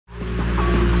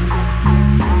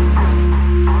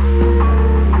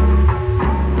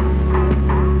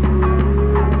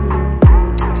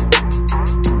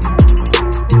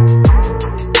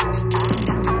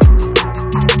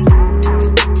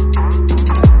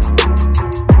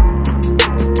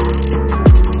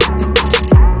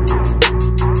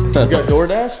got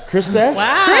DoorDash? Chris Dash?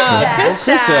 Wow. Chris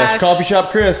Dash. Coffee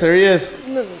Shop Chris. There he is.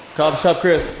 Coffee Shop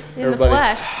Chris. In everybody. The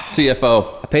flesh.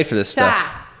 CFO. I paid for this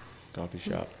stuff. Coffee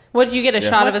shop. What did you get? A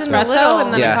shot of espresso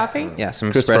and then a coffee? Yeah,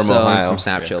 some espresso and some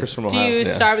snap chill. Do you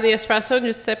start with the espresso and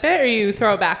just sip it, or you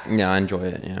throw it back? Yeah, I enjoy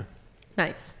it. Yeah.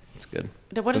 Nice. It's good.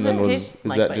 What does it taste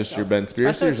like? Is that just your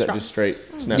Benspiracy, or is that just straight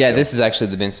snap chill? Yeah, this is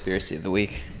actually the Benspiracy of the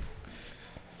week.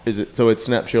 Is it? So it's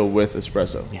snap chill with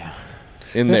espresso. Yeah.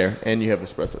 In there, and you have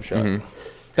espresso shot. Mm-hmm.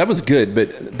 That was good,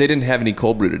 but they didn't have any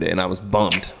cold brew today, and I was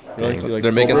bummed.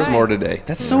 They're making some more today.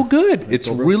 That's so good. It's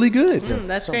really good.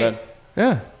 That's great.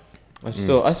 Yeah. I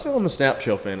still am a snap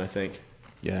chill fan, I think.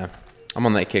 Yeah. I'm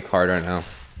on that kick hard right now.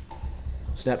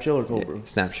 Snap chill or cold brew?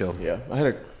 Snap chill. Yeah.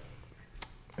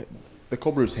 The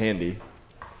cold brew's handy.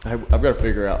 I've got to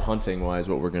figure out hunting-wise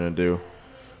what we're going to do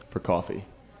for coffee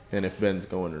and if Ben's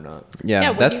going or not.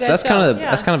 Yeah, that's kind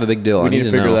of a big deal. We need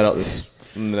to figure that out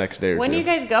in the next day or two. When do you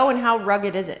guys go and how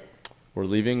rugged is it? We're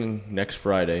leaving next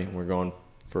Friday. We're going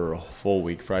for a full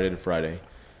week, Friday to Friday,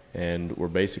 and we're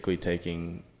basically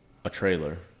taking a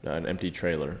trailer, an empty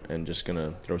trailer, and just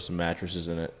gonna throw some mattresses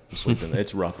in it, and sleep in it.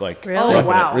 It's rough, like really? Oh,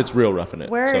 wow. It's real rough in it.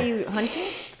 Where are you hunting?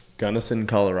 Gunnison,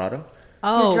 Colorado.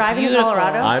 Oh, you're driving to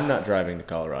Colorado? I'm not driving to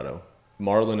Colorado.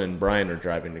 Marlon and Brian are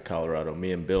driving to Colorado.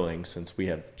 Me and Billings, since we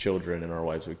have children and our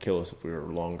wives would kill us if we were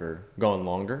gone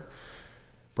longer.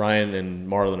 Brian and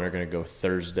Marlon are going to go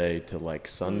Thursday to like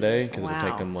Sunday because it'll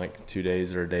take them like 2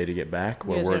 days or a day to get back.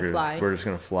 Where we're just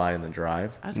going to fly and then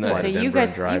drive. I was going to say, you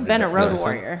guys, you've been a road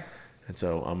warrior. And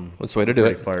so I'm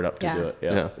fired up to do it.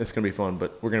 Yeah. It's going to be fun,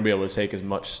 but we're going to be able to take as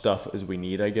much stuff as we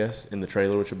need, I guess, in the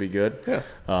trailer, which will be good. Yeah.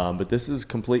 But this is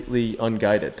completely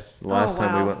unguided. The last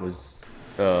time we went was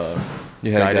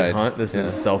you had a guide hunt. This is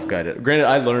a self-guided. Granted,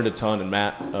 I learned a ton, and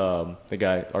Matt,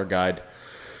 our guide,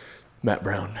 Matt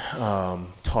Brown,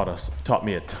 taught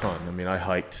me a ton. I mean, I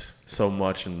hiked so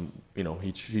much, and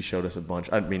he showed us a bunch.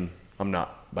 I mean, I'm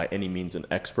not by any means an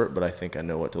expert, but I think I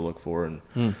know what to look for,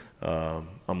 and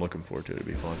I'm looking forward to it. It'll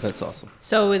be fun. That's awesome.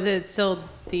 So is it still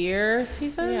deer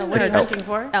season? Yeah, what are you hunting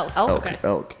for? Elk. Okay.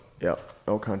 Elk. Yeah,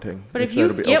 elk hunting. But if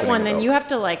you get one, then you have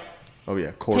to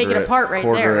take it apart right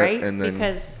there, right? And then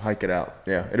hike it out.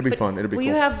 Yeah, it'll be fun. It'll be cool.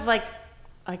 Will you have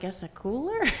I guess a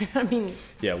cooler? I mean.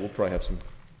 Yeah, we'll probably have some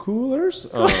coolers.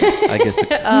 I guess a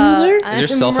cooler. Is there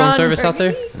cell phone service out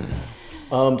there?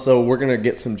 So we're gonna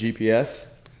get some GPS,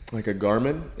 like a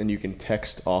Garmin, and you can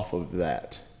text off of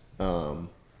that.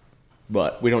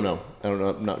 But we don't know. I don't know.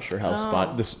 I'm not sure how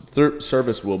spot this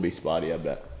service will be spotty. I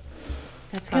bet.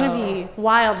 That's gonna be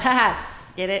wild.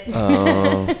 Get it?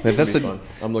 That's fun.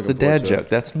 I'm looking it's a dad forward to joke. it.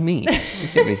 That's me. Are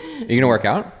you gonna work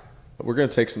out? We're gonna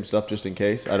take some stuff just in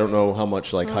case. I don't know how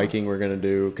much hiking we're gonna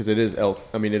do because it is elk.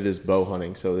 I mean, it is bow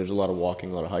hunting, so there's a lot of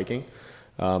walking, a lot of hiking.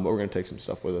 But we're gonna take some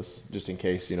stuff with us just in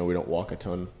case. We don't walk a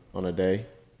ton on a day.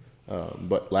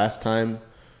 But last time,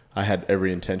 I had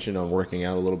every intention on working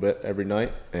out a little bit every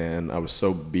night, and I was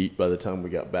so beat by the time we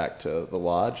got back to the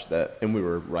lodge and we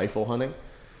were rifle hunting,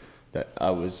 that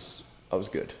I was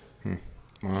good.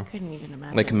 I couldn't even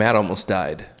imagine. Like Matt almost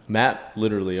died. Matt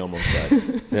literally almost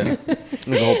died. Yeah,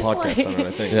 there's a whole podcast on it,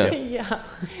 I think.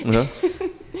 Yeah.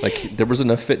 Like there was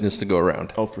enough fitness to go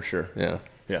around. Oh, for sure. Yeah.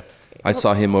 Yeah. I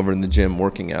saw him over in the gym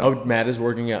working out. Oh, Matt is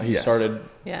working out. He started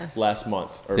last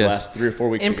month or last 3 or 4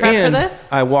 weeks in ago. prep for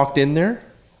this? I walked in there,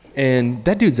 and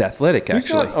that dude's athletic,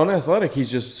 actually. He's not unathletic.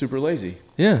 He's just super lazy.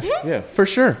 Yeah. Yeah. For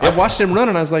sure. I watched him run,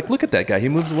 and I was like, look at that guy. He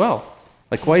moves well.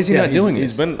 Like, why is he not doing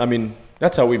this? He's been, I mean,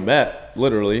 that's how we met,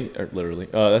 literally.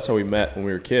 That's how we met when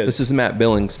we were kids. This is Matt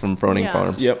Billings from Froning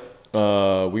Farms.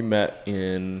 Yep. We met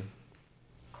in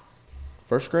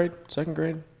first grade, second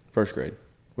grade? First grade.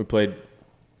 We played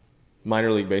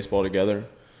minor league baseball together.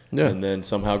 Yeah. And then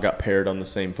somehow got paired on the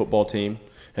same football team.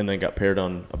 And then got paired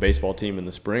on a baseball team in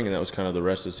the spring, and that was kind of the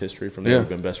rest is history from there. We've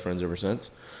been best friends ever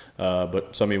since.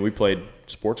 We played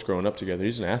sports growing up together.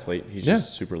 He's an athlete. He's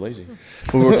just super lazy.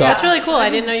 That's really cool. I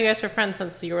didn't know you guys were friends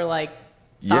since you were like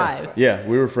 5. Yeah,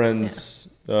 we were friends.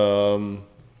 Yeah.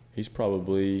 He's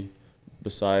probably,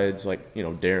 besides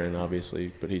Darren,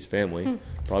 obviously, but he's family.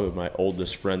 Probably my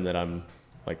oldest friend that I'm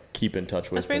keep in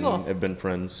touch with. That's pretty cool. Have been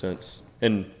friends since,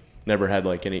 and never had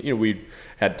any. We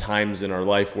had times in our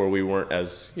life where we weren't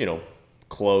as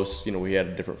close. We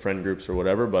had different friend groups or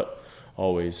whatever, but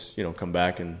always come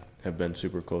back and have been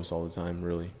super close all the time,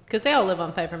 really. Because they all live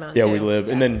on Pfeiffer Mountain. Yeah, too. we live,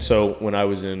 and then so when I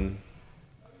was in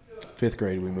 5th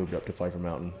grade, we moved up to Pfeiffer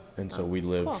Mountain, and so we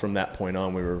lived from that point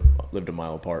on. We lived a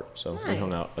mile apart, so we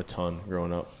hung out a ton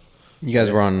growing up. You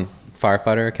guys were on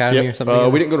Firefighter Academy or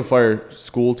something? We didn't go to fire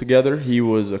school together. He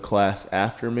was a class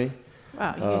after me.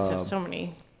 Wow, you guys have so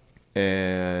many.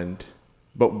 And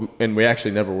and we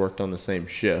actually never worked on the same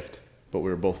shift, but we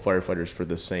were both firefighters for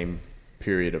the same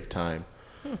period of time.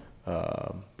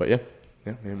 But me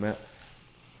and Matt.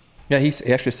 Yeah, he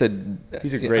actually said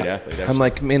he's a great athlete. Actually. I'm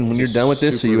like, man, when you're done with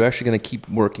this, are you actually going to keep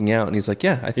working out? And he's like,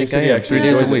 yeah, I think I am. 3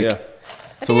 days a week. I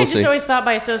think I just always thought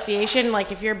by association,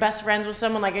 like if you're best friends with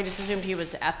someone, like I just assumed he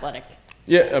was athletic.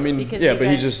 Yeah, I mean, but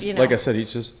he just, like I said, he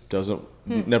just doesn't,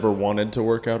 never wanted to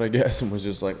work out, I guess, and was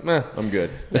just like, I'm good.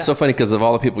 It's so funny because of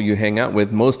all the people you hang out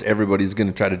with, most everybody's going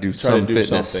to try to do some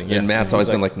fitness. Yeah. And Matt's always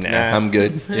been like, nah, I'm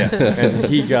good. Yeah, and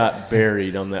he got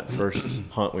buried on that first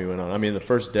hunt we went on. I mean, the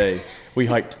first day, we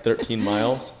hiked 13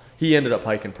 miles. He ended up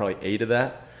hiking probably 8 of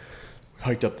that. We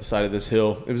hiked up the side of this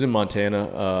hill. It was in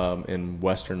Montana, in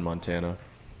western Montana.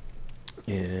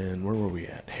 And where were we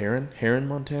at? Heron,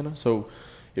 Montana. So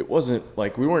it wasn't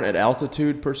like we weren't at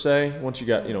altitude per se. Once you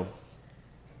got,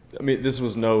 I mean, this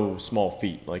was no small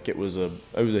feat. Like it was a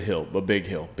hill, a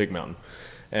big mountain.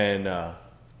 And,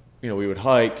 we would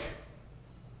hike.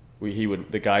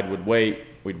 The guide would wait.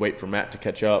 We'd wait for Matt to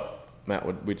catch up.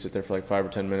 We'd sit there for like 5 or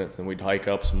 10 minutes, and we'd hike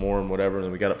up some more and whatever. And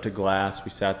then we got up to Glass.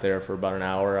 We sat there for about an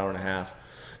hour and a half,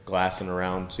 glassing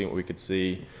around, seeing what we could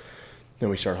see. Then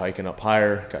we started hiking up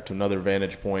higher, got to another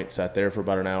vantage point, sat there for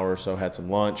about an hour or so, had some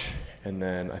lunch. And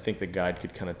then I think the guide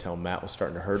could kind of tell Matt was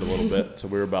starting to hurt a little bit. So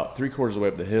we were about 3/4 of the way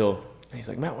up the hill. And he's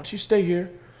like, Matt, why don't you stay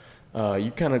here?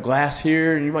 You kind of glass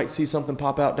here, and you might see something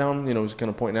pop out down. He's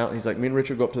kind of pointing out. And he's like, me and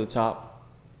Richard go up to the top.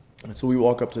 And so we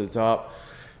walk up to the top,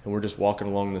 and we're just walking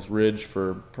along this ridge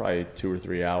for probably 2 or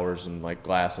 3 hours and like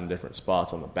glass in different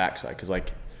spots on the backside. Because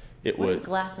like it what was. What does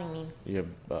glassing mean? You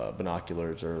have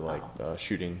binoculars or like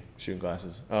shooting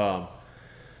glasses.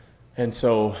 And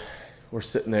so we're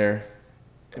sitting there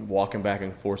and walking back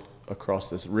and forth across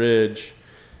this ridge.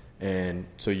 And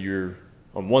so you're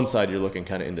on one side, you're looking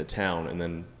kind of into town. And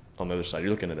then on the other side,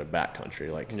 you're looking at a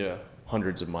backcountry, like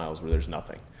hundreds of miles where there's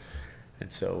nothing.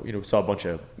 And so, we saw a bunch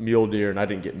of mule deer, and I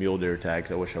didn't get mule deer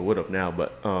tags. I wish I would have now.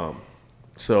 But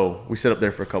so we sit up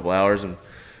there for a couple hours and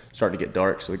starting to get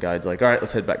dark. So the guide's like, all right,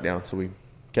 let's head back down. So we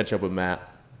catch up with Matt.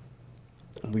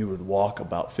 And we would walk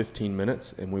about 15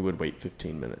 minutes, and we would wait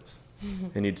 15 minutes.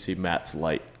 And you'd see Matt's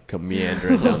light come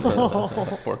meandering down the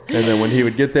hill. And then when he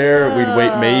would get there, we'd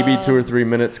wait maybe 2 or 3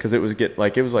 minutes because it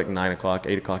was like 9 o'clock,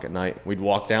 8 o'clock at night. We'd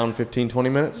walk down 15, 20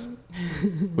 minutes.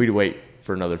 We'd wait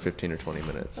for another 15 or 20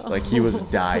 minutes. Like he was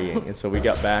dying. And so we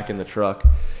got back in the truck.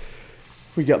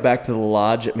 We got back to the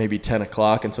lodge at maybe 10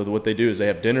 o'clock. And so what they do is they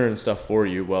have dinner and stuff for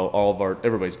you. Well,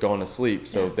 everybody's gone to sleep.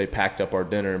 So they packed up our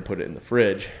dinner and put it in the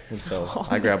fridge. And so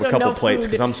I grabbed a couple plates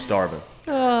because I'm starving.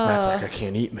 Matt's like, I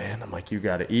can't eat, man. I'm like, you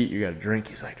got to eat. You got to drink.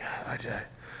 He's like,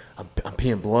 I'm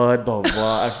peeing blood, blah, blah,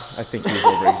 blah. I think he was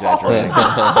over-exaggerating.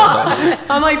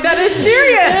 I'm like, that is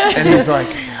serious. And he's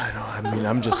like, yeah, I know. I mean,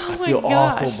 I feel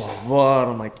awful, blah, blah.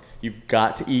 And I'm like, you've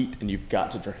got to eat and you've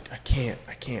got to drink. I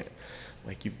can't.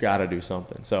 Like, you've got to do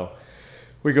something. So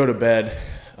we go to bed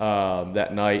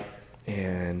that night,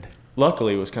 and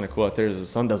luckily it was kind of cool out there. The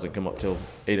sun doesn't come up till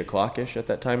 8 o'clock-ish at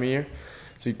that time of year.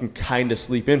 So you can kind of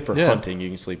sleep in for hunting. You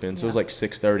can sleep in. So it was like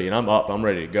 6:30, and I'm up. I'm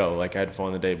ready to go. Like, I had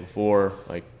fun the day before.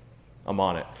 Like, I'm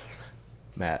on it.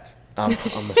 Matt's, I'm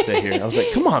going to stay here. I was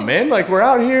like, come on, man. Like, we're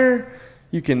out here.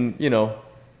 You can,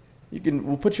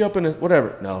 we'll put you up in a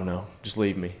whatever. No, just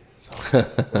leave me. So,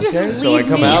 okay. So I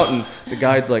come out, and the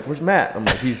guide's like, where's Matt? I'm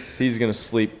like, he's going to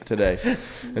sleep today.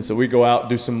 And so we go out,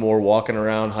 do some more walking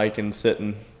around, hiking,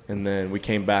 sitting, and then we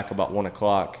came back about 1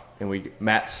 o'clock, and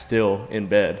Matt's still in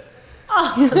bed.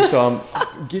 And so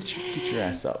I'm get your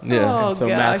ass up. Yeah. And so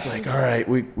Matt's like, all right,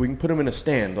 we can put him in a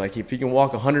stand. Like, if he can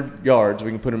walk 100 yards, we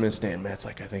can put him in a stand. Matt's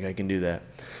like, I think I can do that.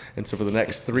 And so for the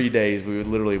next 3 days, we would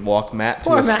literally walk Matt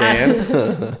to a stand,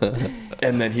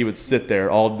 and then he would sit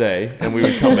there all day, and we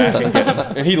would come back and get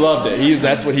him. And he loved it.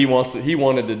 That's what he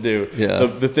wanted to do. Yeah.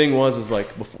 The thing was like,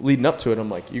 leading up to it, I'm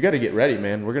like, you got to get ready,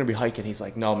 man. We're gonna be hiking. He's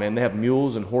like, no, man, they have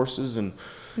mules and horses, and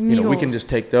we can just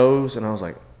take those. And I was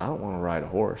like, I don't want to ride a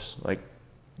horse. Like,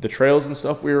 the trails and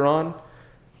stuff we were on,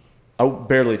 I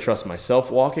barely trust myself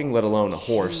walking, let alone a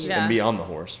horse and be on the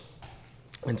horse.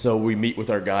 And so we meet with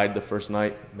our guide the first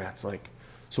night. Matt's like,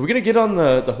 so we're going to get on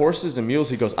the horses and mules?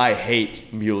 He goes, I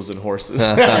hate mules and horses.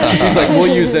 He's like,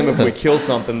 we'll use them if we kill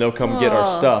something. They'll come get our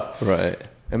stuff. Right.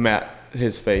 And Matt,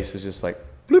 his face is just like,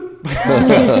 bloop.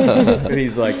 And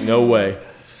he's like, no way.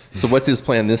 So what's his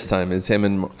plan this time? Is him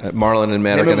and Marlon and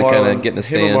Matt are going to kind of get in a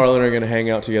stand? Him and Marlon are going to hang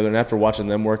out together, and after watching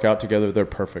them work out together, they're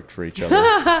perfect for each other.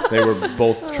 They were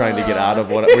both trying to get out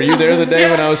of what. Were you there the day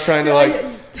when I was trying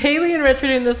to Haley and Rich were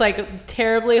doing this like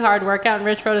terribly hard workout, and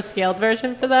Rich wrote a scaled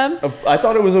version for them. I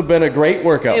thought it would have been a great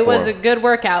workout. It was a good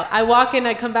workout. I walk in,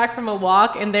 I come back from a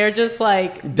walk, and they're just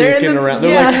like dicking around.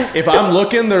 They're like, if I'm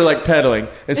looking, they're like pedaling.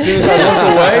 As soon as I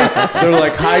look away, they're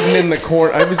like hiding in the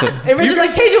corner. And Rich is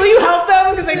like, Tasia, will you help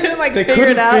them? Because they couldn't figure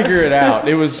it out. Figure it out.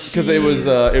 It was because it was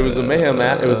a Mayhem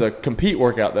It was a compete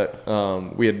workout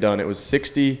that we had done. It was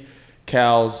 60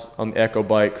 cows on the Echo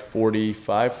bike,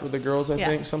 45 for the girls, I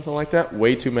think, something like that.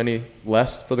 Way too many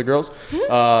less for the girls.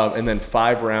 And then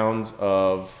 5 rounds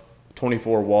of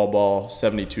 24 wall ball,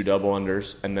 72 double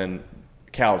unders, and then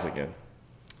cows again.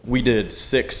 We did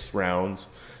 6 rounds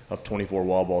of 24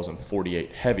 wall balls and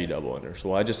 48 heavy double unders.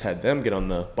 So I just had them get on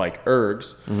the bike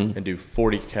ergs and do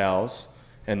 40 cows,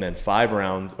 and then 5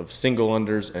 rounds of single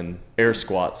unders and air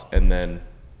squats, and then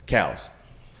cows.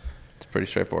 It's pretty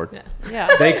straightforward. Yeah.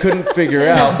 They couldn't figure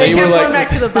out. They were kept like, going back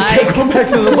to the bike. Going back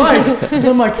to the bike. And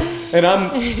I'm like, and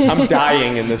I'm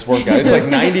dying in this workout. It's like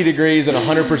 90 degrees and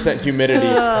 100% humidity.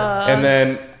 And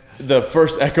then the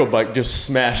first Echo bike just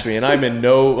smashed me. And I'm in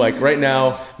right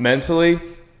now, mentally,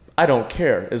 I don't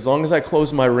care. As long as I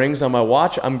close my rings on my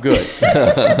watch, I'm good.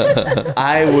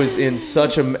 I was in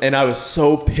and I was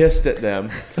so pissed at them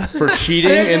for cheating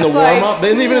in the warm-up. They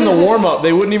didn't even in the warm-up.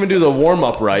 They wouldn't even do the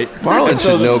warm-up right. Marlon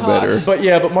should know better. But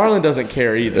Marlon doesn't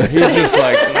care either. He's just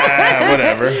like,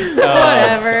 whatever.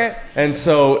 Whatever. And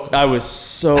so I was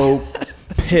so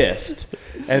pissed.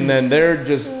 And then they're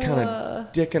just kind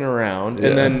of dicking around.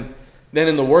 And then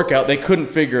in the workout, they couldn't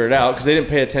figure it out because they didn't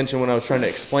pay attention when I was trying to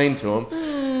explain to them.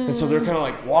 And so they're kind of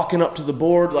like walking up to the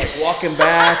board, like walking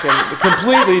back, and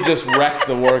completely just wrecked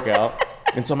the workout.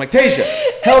 And so I'm like, Tasia,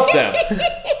 help them.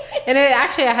 And I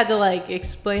had to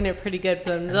explain it pretty good for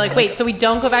them. They're like, wait, so we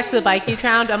don't go back to the bike each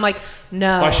round? I'm like,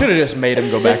 no. Well, I should have just made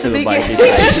him go back to the bike each round.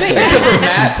 Except for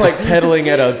Matt's pedaling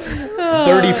at a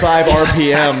 35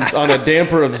 RPMs on a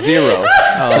damper of 0.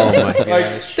 Oh my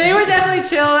gosh. They were definitely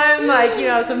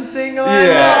chilling, some single some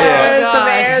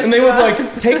air. And they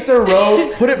would take their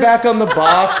rope, put it back on the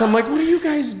box. I'm like, what are you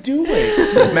guys doing?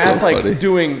 Matt's so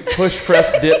doing push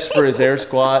press dips for his air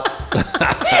squats.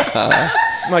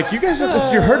 I'm like, you guys,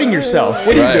 you're hurting yourself.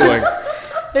 What are you doing?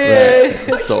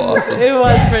 That's so awesome. It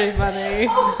was pretty funny.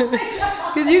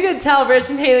 Because you could tell Rich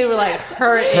and Haley were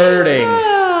hurting.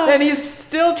 And he's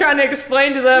still trying to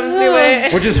explain to them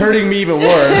it. Which is hurting me even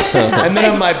worse. And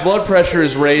then my blood pressure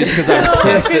is raised because I'm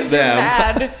pissed at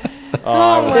them.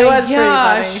 It was pretty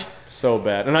funny. So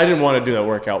bad. And I didn't want to do that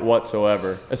workout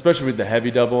whatsoever, especially with the heavy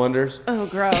double unders. Oh,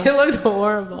 gross. It looked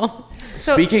horrible.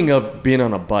 Speaking of being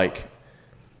on a bike,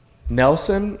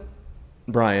 Nelson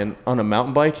Brian on a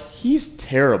mountain bike, he's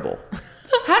terrible.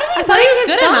 How did I thought he was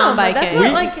good at mountain biking.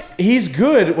 That's he's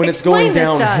good when it's going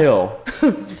downhill.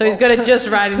 So he's good at just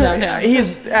riding downhill.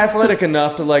 He's athletic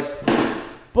enough to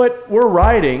but we're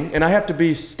riding and I have to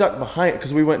be stuck behind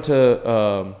because we went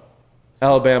to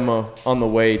Alabama on the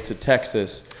way to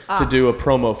Texas to do a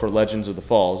promo for Legends of the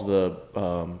Falls, the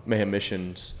Mayhem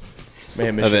Missions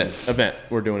event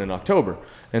we're doing in October.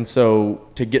 And so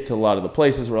to get to a lot of the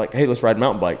places, we're like, hey, let's ride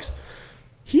mountain bikes.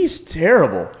 He's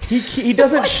terrible. He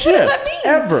doesn't shift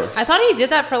ever. I thought he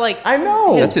did that for I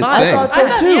know. That's his thing. I thought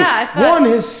so too.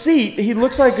 His seat, he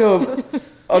looks like a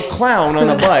clown on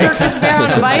a bike. Circus bear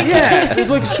on a bike? Yes, it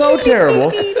looks so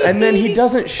terrible. And then he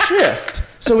doesn't shift.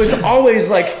 So it's always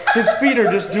his feet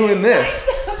are just doing this.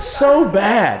 So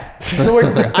bad. So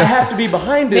I have to be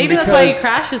behind him. Maybe that's why he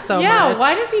crashes so much. Yeah,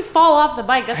 why does he fall off the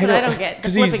bike? That's what I don't get. The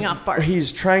flipping off part.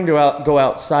 He's trying to go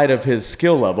outside of his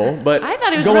skill level, but I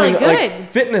thought he was really good.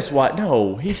 Fitness-wise,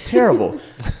 no, he's terrible.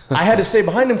 I had to stay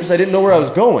behind him because I didn't know where I was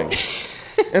going.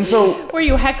 And so were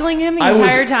you heckling him the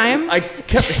entire time? I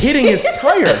kept hitting his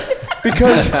tire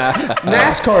because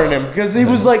NASCARing him because he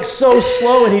was so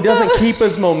slow and he doesn't keep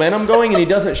his momentum going and he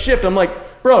doesn't shift. I'm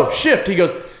like, bro, shift. He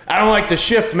goes, I don't like to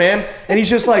shift, man. And he's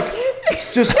just all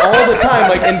the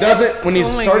time, and doesn't, when he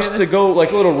starts to go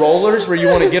little rollers where you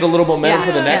want to get a little momentum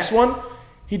for the next one,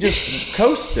 he just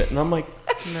coasts it. And I'm like,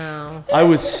 no. I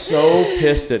was so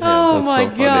pissed at him. Oh, That's my so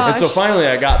funny. gosh. And so finally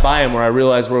I got by him where I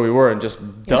realized where we were and just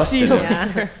dusted him.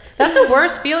 Yeah. That's the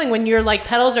worst feeling when your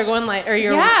pedals are going or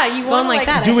you're you going like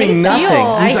that. Doing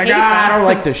nothing. He's like, I don't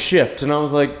like like to shift. And I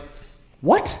was like,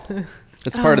 what?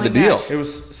 That's part of the deal. It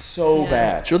was so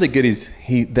bad. It's really good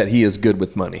that he is good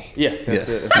with money. Yeah, that's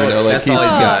it. That's all he's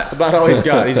got. It's about all he's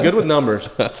got. He's good with numbers.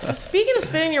 Speaking of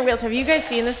spinning your wheels, have you guys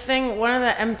seen this thing? One of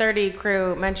the M30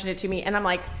 crew mentioned it to me, and I'm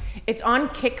like, it's on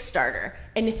Kickstarter.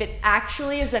 And if it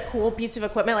actually is a cool piece of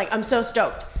equipment, I'm so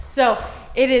stoked. So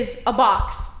it is a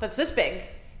box that's this big,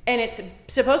 and it's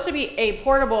supposed to be a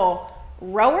portable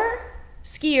rower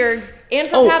ski erg and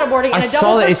for paddleboarding. And I a saw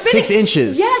double that. for It's spinning. 6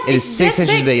 inches. Yes, it is it's 6 this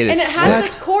inches big. and it has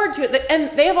this cord to it.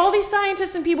 And they have all these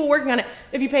scientists and people working on it.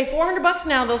 If you pay $400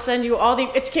 now, they'll send you all the.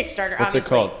 It's Kickstarter. What's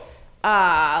obviously. it called?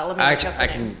 Let me look up the I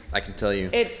name. can tell you.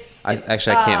 I can't.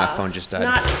 My phone just died.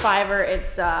 Not Fiverr.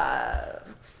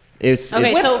 It's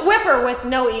Okay, so Whipper with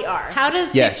no ER. how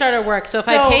does Yes. Kickstarter work? So if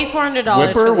I pay $400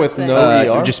 Whipper for this with thing,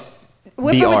 no ER? just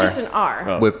Whipper BR. with just an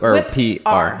R. Whip or Whip PR.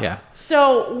 R. Yeah.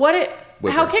 So how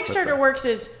Whipper. Kickstarter works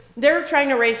is they're trying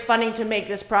to raise funding to make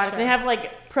this product. They have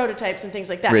like prototypes and things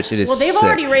like that. Rich, it is well, they've sick.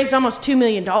 already raised almost $2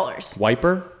 million.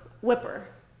 Wiper? Whipper.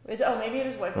 Maybe it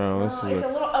is Whipper. Oh, this No, is it's a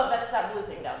little. Oh, that's that blue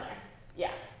thing down there.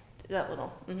 Yeah, that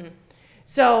little. Mm-hmm.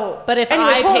 So, but if anyway,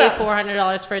 I pull it pay up.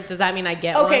 $400 for it, does that mean I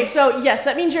get one? Okay, so yes,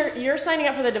 that means you're signing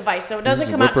up for the device. So it doesn't This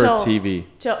is come out Whipper till TV.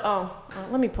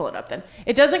 let me pull it up then.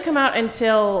 It doesn't come out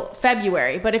until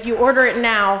February, but if you order it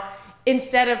now,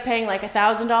 instead of paying like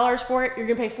 $1,000 for it, you're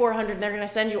gonna pay $400, and they're gonna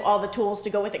send you all the tools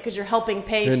to go with it because you're helping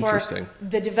pay for Interesting.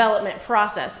 the development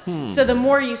process. So the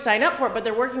more you sign up for it, but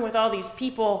they're working with all these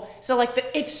people. So like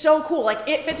it's so cool. Like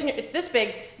it fits in. It's this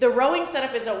big. The rowing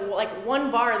setup is like one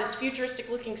bar. This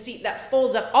futuristic looking seat that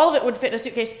folds up. All of it would fit in a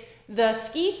suitcase. The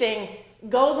ski thing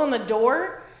goes on the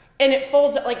door, and it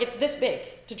folds up like it's this big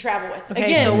to travel with. Okay,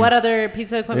 Again, so what other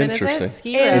piece of equipment is Interesting. it?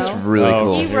 Ski And- row. It's really Oh,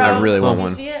 cool. ski row. I really want You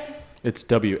one. see it? It's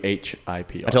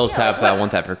WHIPR. I told Yeah, Tab like that I what-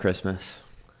 want that for Christmas.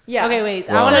 Yeah. Okay, wait.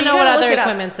 Well, I want so to know you what gotta other look it up.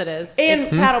 equipment it is. And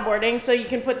paddleboarding, so you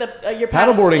can put your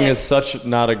paddle Paddleboarding stick. is such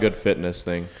not a good fitness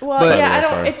thing. Well, But- yeah, I That's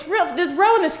don't. hard. It's real. The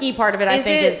row and the ski part of it, I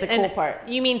think, is the cool part.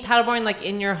 You mean paddleboarding like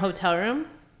in your hotel room?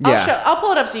 Yeah. I'll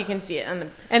pull it up so you can see it. On the,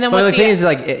 And then But what's the thing is,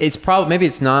 like, it's probably maybe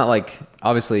it's not like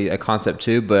obviously a concept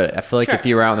too, but I feel like Sure. if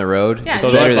you're out on the road, Yeah. it's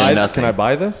So better do I than buy- nothing. Can I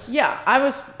buy this? yeah, I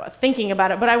was thinking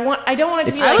about it, but I don't want it to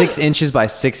It's be like, 6 inches by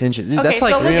 6 inches. Dude, Okay, that's so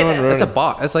like look at this. that's a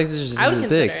box. That's like this is I would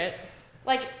consider big. it.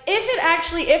 like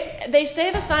if they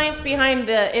say the science behind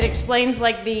it explains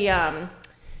like the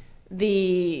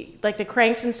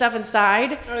cranks and stuff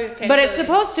inside, Okay, but so it's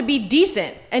supposed to be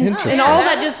decent and Interesting. all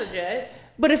that That's just. legit.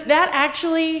 But if that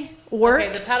actually works,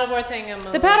 Okay, the paddleboard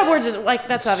thing. the paddleboards is like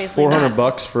that's obviously not.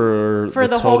 $400 for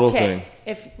the total whole kit, thing.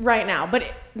 if right now. But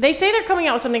they say they're coming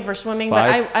out with something for swimming, but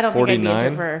I don't think I'd be into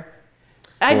it $549 for.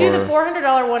 I do the for-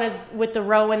 $400 one is with the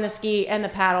row and the ski and the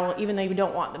paddle, even though you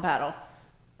don't want the paddle,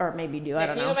 or maybe you do. I don't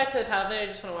Can you know. go back to the paddleboard? I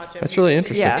just want to watch it. That's really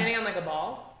interesting. Yeah. Standing on like a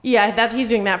ball. Yeah, he's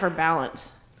doing that for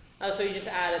balance. Oh, so you just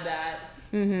added that.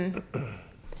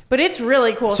 But it's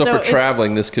really cool. So for it's-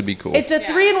 traveling, this could be cool. It's a Yeah.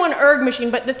 3-in-1 erg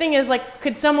machine, but the thing is, like,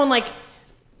 could someone like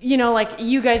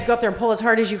you guys go up there and pull as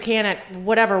hard as you can at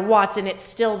whatever watts, and it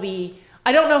still be?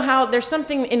 I don't know how. There's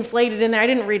something inflated in there. I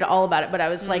didn't read all about it, but I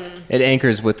was like, It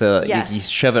anchors with the Yes. you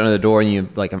shove it under the door and you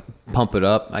like pump it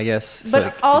up, I guess. So, but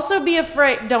like, also be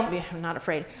afraid. I'm not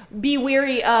afraid. Be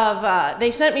weary of. They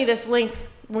sent me this link.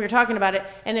 We were talking about it,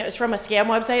 and it was from a scam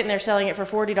website, and they're selling it for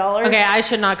 $40. Okay, I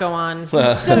should not go on.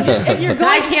 So just if you're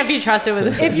I going, can't be trusted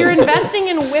with if you're investing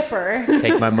in Whipper,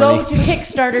 take my go money. to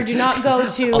Kickstarter. Do not go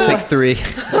to. I'll take 3.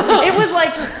 It was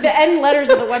like the end letters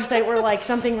of the website were like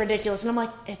something ridiculous, and I'm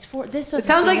like, it's for this. It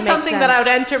sounds like something that I would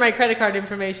enter my credit card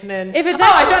information in. If it's I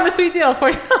actually- found a sweet deal for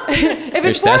you. If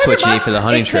it's That's what you need $400, for the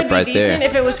hunting it trip could be right there. decent.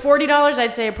 If it was $40,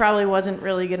 I'd say it probably wasn't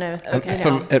really gonna.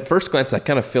 At first glance, I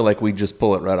kind of feel like we just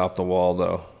pull it right off the wall,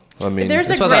 though. I mean, There's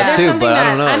That's a what great, I thought there's too, something but I that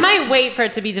don't know. I might wait for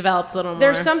it to be developed a little more.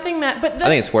 there's something that, but I that's,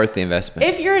 think it's worth the investment.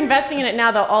 if you're investing in it now,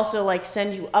 they'll also like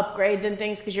send you upgrades and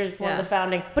things because you're one of Yeah. the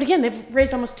founding. But again, they've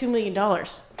raised almost $2 million.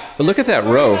 but look at that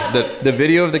row. The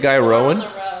video of the guy rowing.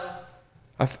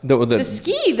 The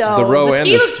ski though, The row The and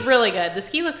ski the looks really good. The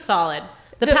ski looks solid.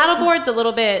 The paddleboard's a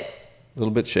little bit.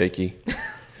 little bit shaky.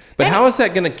 But how is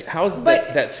that gonna? How's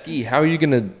that ski? How are you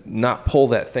gonna not pull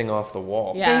that thing off the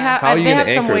wall? Yeah. They have, How are you they gonna have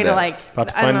some anchor way to that? like. About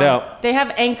to I don't find know. out. They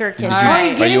have anchor kits. All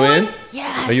right. Are you in?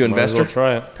 Yes. Are you an Might as well investor?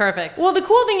 try it. Perfect. Well, the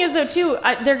cool thing is though too,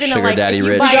 they're gonna Sugar like Daddy if you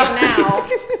Rich. buy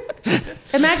it now.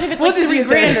 Imagine if it's We'll like just $3 use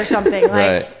grand it. or something. Like,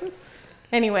 Right.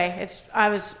 Anyway, I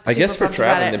was. I guess super for pumped about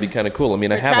traveling, it. that'd be kind of cool. I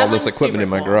mean, I For have all this traveling, equipment in super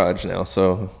my cool. garage now,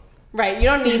 so Right. You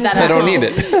don't need that. I at don't home. need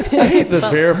it. The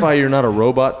verify you're not a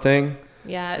robot thing.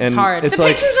 Yeah, it's And hard. it's The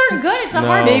like pictures aren't good. It's a No.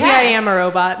 hard Maybe test. I am a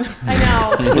robot. I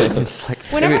know. It's like,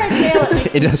 Whenever I fail, it makes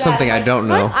it me does sad. something I Like, don't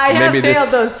know. I have Maybe this- failed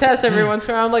those tests every once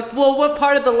in a while. I'm like, well, what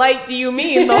part of the light do you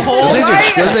mean? The whole Those light?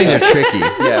 things are tricky.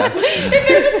 Yeah. If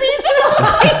there's a piece of the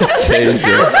light,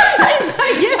 Tasia.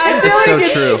 I feel It's like so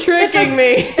it's true. true. tricking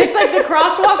me. It's like the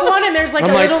crosswalk one, and there's like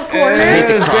a little corner.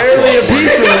 There's barely a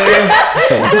piece in there.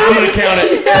 I'm gonna count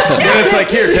it. Then it's like,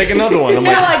 here, take another one. I'm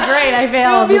You're like, like, great, I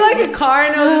It'll failed. be like a car,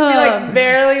 and it'll just be like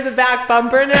barely the back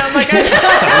bumper, and I'm like,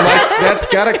 that's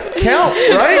gotta count,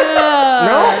 right?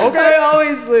 No? I Okay.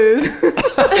 always lose.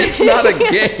 It's not a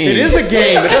game. It is a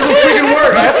game. It doesn't freaking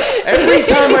work. Every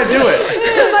time I do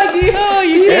it. Like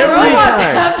these Every robots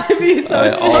time. have to be so I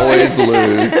smart. always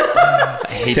lose. I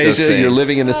hate those Tasia, you're things.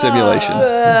 living in a simulation.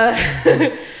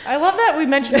 I love that we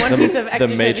mentioned one piece of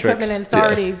exercise Matrix. equipment, and it's Yes.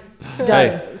 already done.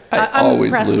 Hey, I'm always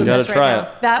impressed lose. with Gotta this right try now.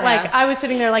 it. That like Yeah. I was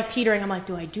sitting there like teetering. I'm like,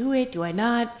 do I do it? Do I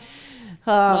not?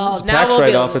 Well, now tax we'll be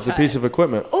write-off. able to It's a try piece it. of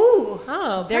equipment. Ooh,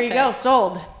 Oh, there you perfect. go,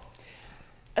 sold.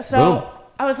 So Boom.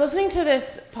 I was listening to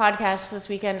this podcast this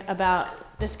weekend about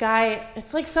this guy.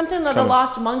 It's like something of the coming.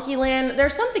 lost monkey land.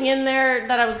 There's something in there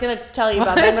that I was gonna tell you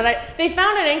about then, but they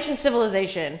found an ancient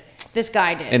civilization. This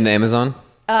guy did. In the Amazon?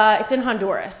 It's in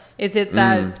Honduras. Is it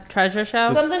that treasure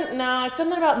show?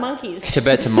 Something about monkeys.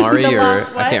 Tibet Tamari, The or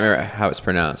lost I what? can't remember how it's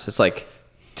pronounced. It's like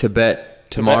Tibet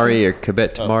Tamari or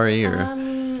Quebec Tamari or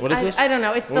What is this? I don't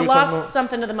know. It's What the are we talking lost about?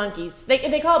 something of the monkeys.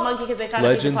 They call it monkey because they found a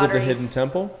piece Legends of of the pottery. Hidden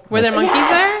Temple. Were there monkeys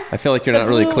Yes. I feel like you're The not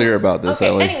really blue- clear about this, Okay,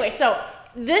 Elly. anyway, so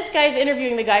this guy's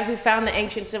interviewing the guy who found the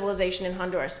ancient civilization in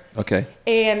Honduras. Okay.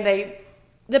 And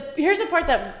here's the part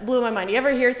that blew my mind. You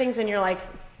ever hear things and you're like,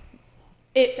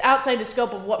 it's outside the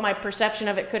scope of what my perception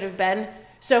of it could have been.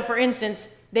 So for instance,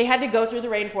 they had to go through the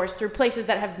rainforest, through places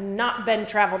that have not been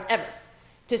traveled ever.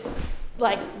 Just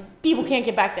like people can't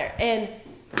get back there. And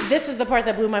this is the part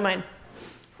that blew my mind.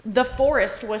 The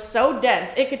forest was so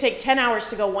dense, it could take 10 hours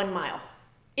to go 1 mile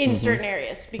in certain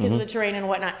areas because of the terrain and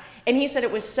whatnot. And he said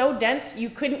it was so dense, you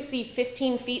couldn't see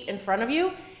 15 feet in front of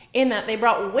you, in that they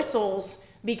brought whistles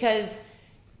because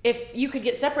if you could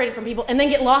get separated from people and then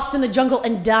get lost in the jungle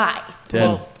and die.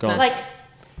 Dead. Gone. Like,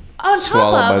 on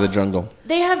Swallowed top by of, the jungle.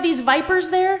 they have these vipers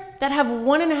there that have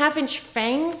 1.5-inch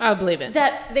fangs. I believe it.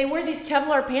 That they wear these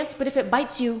Kevlar pants, but if it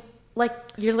bites you, like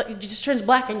it just turns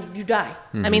black and you die.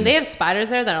 I mean, they have spiders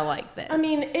there that are like this. I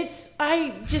mean,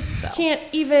 I just can't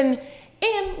even.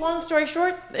 And long story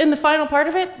short, in the final part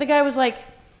of it, the guy was like,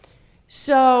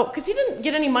 so, because he didn't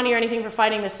get any money or anything for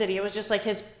fighting the city. It was just like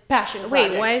his passion wait,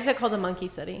 project. why is it called the Monkey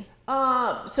City?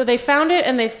 So they found it,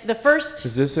 and the first.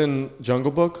 Is this in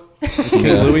Jungle Book? Is King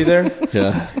Louis there?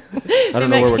 Yeah. I don't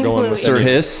know where we're going with Sir any-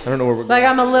 Hiss? I don't know where we're Like,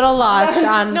 going. I'm a little lost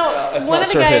on. No, It's one not of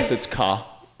the Sir guys. Hiss, it's Ka.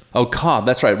 Oh, Cobb.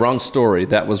 That's right. Wrong story.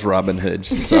 That was Robin Hood.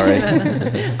 Sorry.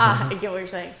 I get what you're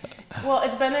saying. Well,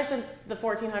 it's been there since the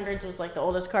 1400s was like the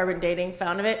oldest carbon dating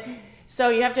found of it. So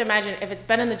you have to imagine if it's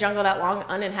been in the jungle that long,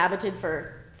 uninhabited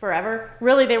for forever.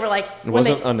 Really, they were like It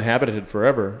wasn't uninhabited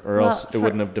forever, or Well, else it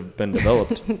wouldn't have been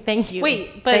developed. Thank you.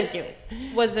 Wait, but Thank you.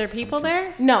 was there people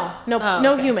there? No, Oh,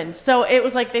 no okay. humans. So it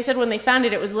was like they said when they found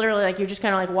it, it was literally like you're just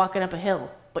kind of like walking up a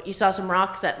hill, but you saw some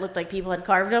rocks that looked like people had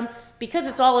carved them because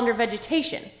it's all under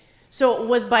vegetation. So it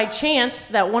was by chance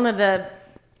that one of the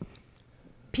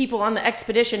people on the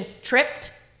expedition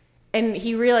tripped, and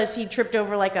he realized he tripped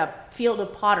over like a field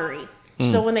of pottery.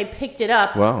 So when they picked it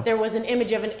up, Wow. there was an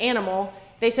image of an animal.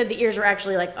 They said the ears were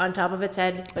actually like on top of its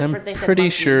head. But I'm they said pretty monkey.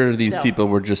 sure these So- people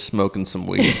were just smoking some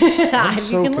weed. I'm You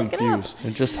so can look it up. confused. They're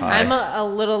just high. I'm a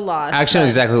little lost. I actually know but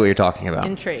exactly what you're talking about.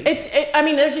 intrigued. I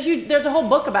mean, there's a whole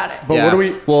book about it. But what do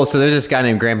we? Well, so there's this guy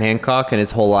named Graham Hancock, and his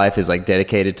whole life is like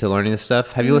dedicated to learning this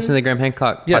stuff. Have you listened to the Graham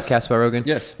Hancock Yes. podcast by Rogan?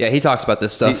 Yes. Yeah, he talks about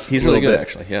this stuff. He's a really little good, bit.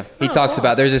 actually. Yeah. He talks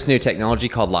about there's this new technology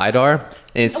called LiDAR.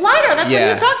 It's, LiDAR, that's what he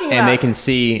was talking And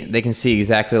about. they can see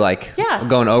exactly like Yeah.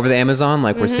 going over the Amazon,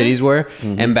 like where cities were.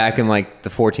 Mm-hmm. And back in like the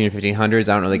 14 or 1500s,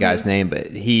 I don't know the guy's name, but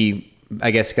he,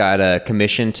 I guess, got a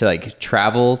commission to like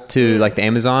travel to like the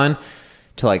Amazon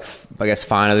to like I guess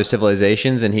find other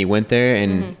civilizations, and he went there,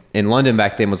 and in London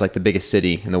back then was like the biggest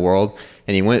city in the world,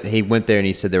 and he went there and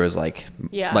he said there was like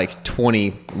Yeah. like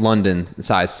 20 London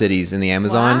sized cities in the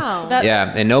Amazon. Wow. That-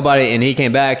 Yeah, and he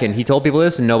came back and he told people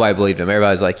this, and nobody believed him.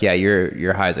 Everybody's like, "Yeah,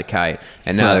 you're high as a kite."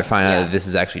 And now they're finding out Yeah. that this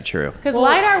is actually true. Because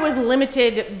LiDAR was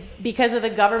limited because of the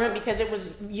government, because it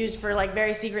was used for like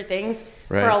very secret things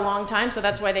for Right. a long time. So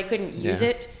that's why they couldn't use Yeah.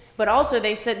 it. But also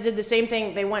they did the same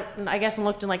thing. They went, I guess, and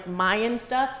looked in like Mayan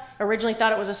stuff. Originally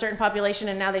thought it was a certain population,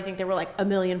 and now they think there were like 1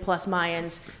 million plus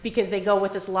Mayans because they go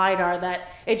with this LiDAR that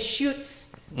it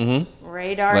shoots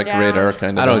radar Like down. radar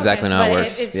kind of. I don't exactly know how it But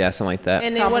works. it's- Yeah, something like that.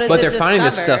 And then what does But it they're finding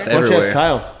this discover? stuff Why don't you ask everywhere.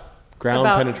 Kyle? Ground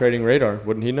About- penetrating radar.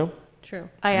 Wouldn't he know? True.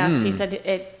 I asked. He said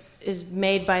it is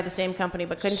made by the same company,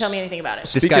 but couldn't tell me anything about it.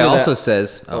 This Speaking guy of that- also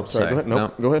says, Oh, sorry, go ahead.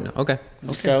 Nope, go ahead. No, okay.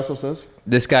 This guy also says.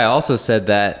 This guy also said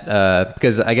that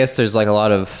because I guess there's like a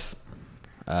lot of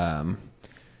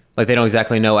like they don't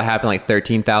exactly know what happened like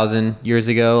 13,000 years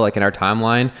ago, like in our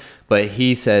timeline. But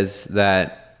he says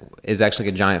that is actually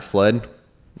a giant flood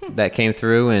that came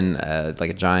through, and like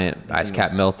a giant ice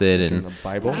cap melted and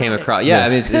came across. Yeah, I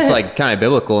mean, it's like kind of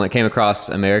biblical, and it came across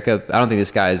America. I don't think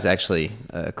this guy is actually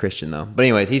a Christian though. But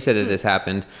anyways, he said that this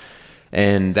happened,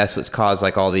 and that's what's caused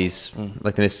like all these,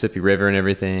 like the Mississippi River and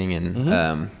everything,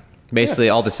 and basically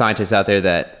all the scientists out there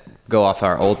that go off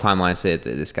our old timeline say that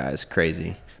this guy is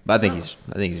crazy. But I think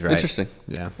he's right. Interesting.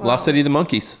 Yeah. Lost City of the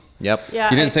Monkeys. Yep. Yeah,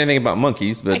 You didn't say anything about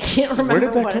monkeys, but I can't remember Where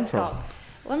did that what come it's from? called.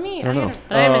 Let me. don't know.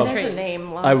 There's a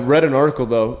name. I Lost. read an article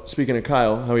though. Speaking of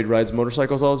Kyle, how he rides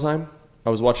motorcycles all the time.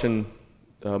 I was watching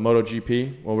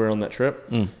MotoGP while we were on that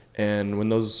trip, and when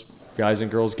those guys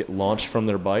and girls get launched from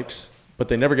their bikes, but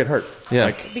they never get hurt. Yeah.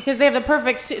 Like, Because they have the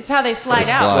perfect. It's how they slide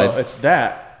They out. slide. well, it's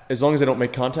that as long as they don't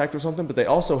make contact or something. But they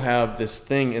also have this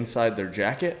thing inside their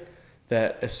jacket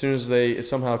that as soon as it's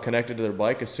somehow connected to their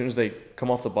bike, as soon as they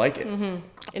come off the bike, it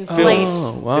Inflates.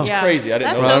 Oh, wow. It's Yeah. crazy. I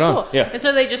didn't That's know so that. Right on. cool. Yeah. And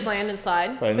so they just land and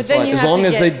slide. Right, But then you as have long to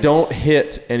as they get- don't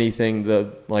hit anything, the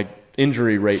like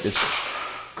injury rate is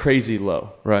crazy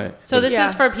low. right. So this Yeah.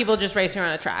 is for people just racing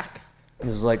around a track.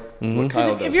 This is like what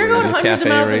Kyle does. If you're where going you- hundreds of cafe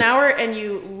miles an race. hour and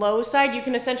you low side, you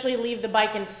can essentially leave the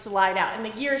bike and slide out, and the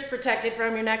gear is protected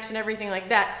from your necks and everything like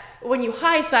that. When you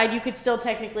high side, you could still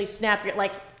technically snap your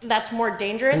that's more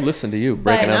dangerous. Listen to you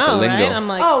breaking But- out the No, lingo. right? I'm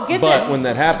like, Oh, get but this. when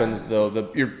that happens, though,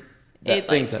 that It,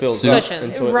 thing like, fills suit. up, cushions.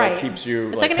 and so it Right. like, keeps you.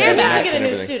 It's like an you airbag. have to act get a and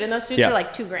new everything. suit, and those suits Yeah. are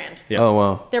like $2,000. Yeah. Oh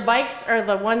wow. Their bikes are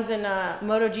the ones in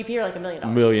MotoGP are like $1 million.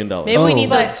 $1 million. maybe we Oh. need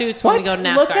But those suits when we go to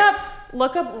NASCAR.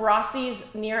 Look up Rossi's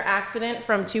near accident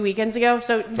from 2 weekends ago.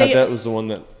 So That was the one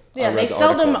that. I yeah, read they the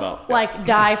seldom article about. Yeah. like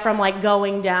die from like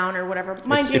going down or whatever.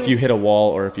 Mind It's you, if you hit a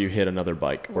wall or if you hit another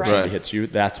bike or Right. somebody Right. hits you,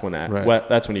 that's when Right.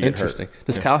 that's when you get Interesting. hurt.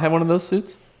 Does Kyle have one of those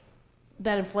suits?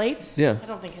 that inflates. Yeah. I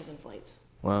don't think his inflates.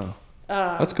 Wow.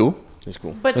 That's cool. It's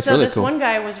cool. But That's so really this cool. one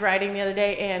guy was riding the other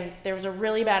day, and there was a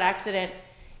really bad accident,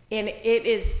 and it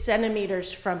is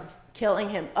centimeters from killing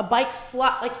him. A bike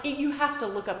you have to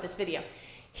look up this video.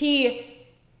 He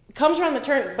comes around the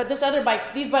turn, but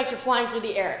these bikes are flying through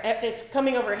the air. It's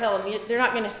coming over a hill, and they're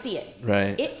not going to see it.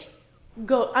 Right. It's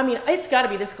got to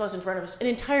be this close in front of us, an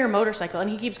entire motorcycle, and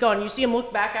he keeps going. You see him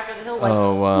look back after the hill, like,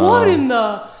 Oh, wow. what in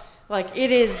the, like,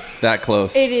 it is. That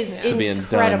close. It is to being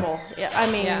incredible. Yeah, I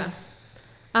mean, Yeah.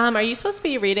 Are you supposed to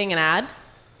be reading an ad?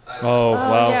 Oh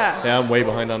wow. yeah. I'm way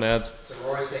behind on ads. So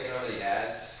Rory's taking over the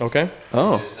ads. Okay.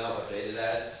 Oh. There's no updated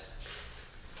ads.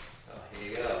 So here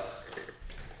you go.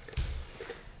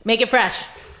 Make it fresh.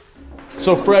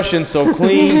 So fresh and so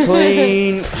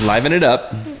clean. Liven it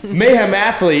up. Mayhem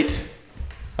Athlete.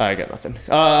 I got nothing.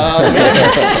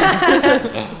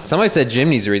 Somebody said Jim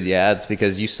needs to read the ads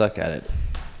because you suck at it.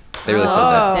 They really said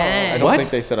that. I Dang. don't What? think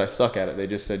they said I suck at it. They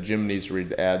just said Jim needs to read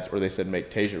the ads, or they said make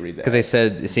Tasia read the Because ads. they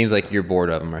said it seems like you're bored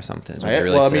of them or something. Is what they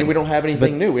really Well, I said. mean, we don't have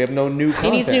anything new. We have no new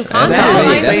content. needs new That's content. not That's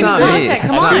me. like That's not me. content. That's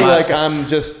Come I not on. feel my- like I'm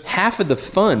just. Half of the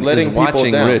fun Letting is watching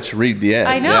people down. Rich read the ads.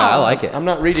 I know. Yeah, I like it. I'm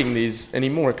not reading these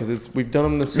anymore because we've done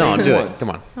them the same No, do it. once. Come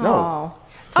on. No.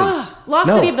 Lost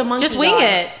No. City of the Monkey. Just wing God.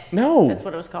 it. No. That's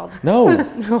what it was called. No. We This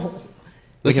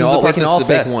can is the all, part we can that's all the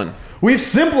take best. one. We've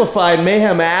simplified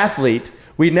Mayhem Athlete.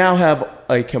 We now have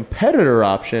a competitor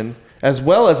option as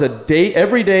well as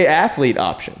everyday athlete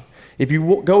option. If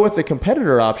you go with the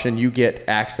competitor option, you get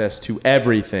access to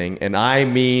everything, and I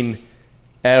mean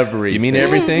everything. You mean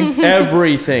everything?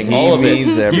 Everything. He all of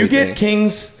means it. You everything. get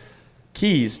King's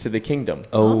keys to the kingdom.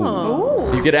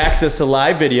 Oh. You get access to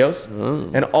live videos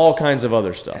and all kinds of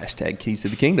other stuff. Hashtag keys to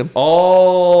the kingdom.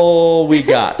 All we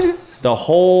got. The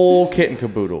whole kit and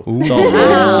caboodle. The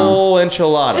whole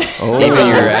enchilada. Give me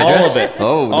your All address. of it.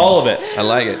 Oh. All of it. I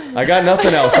like it. I got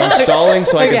nothing else. I'm stalling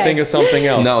so I can Okay. think of something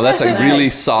else. No, that's a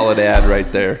really solid ad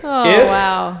right there. Oh, If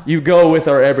wow. you go with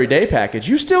our everyday package,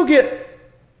 you still get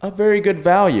a very good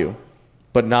value,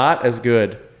 but not as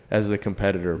good as the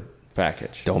competitor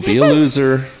package. Don't be a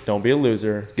loser. Don't be a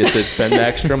loser. Get this. Spend the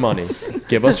extra money.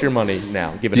 Give us your money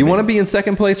now. Give it. Do you want to be in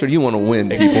second place or do you want to win,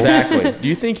 people? Exactly. Do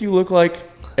you think you look like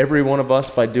every one of us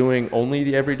by doing only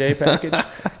the everyday package?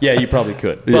 Yeah, you probably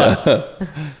could. But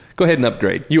Go ahead and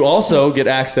upgrade. you also get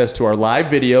access to our live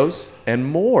videos and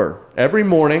more. Every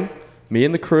morning, me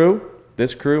and the crew,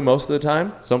 this crew most of the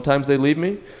time, sometimes they leave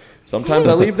me, sometimes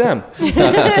I leave them. You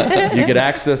get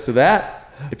access to that.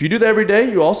 If you do that every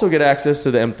day, you also get access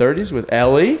to the M30s with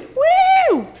Elly.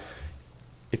 Woo!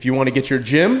 If you want to get your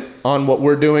gym on what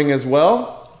we're doing as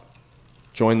well,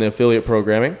 join the affiliate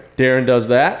programming. Darren does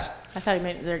that. I thought you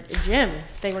meant their gym.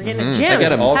 They were getting a gym.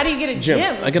 How do you get a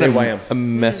gym? I got a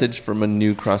message from a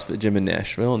new CrossFit gym in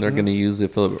Nashville, and they're going to use the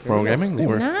affiliate programming. They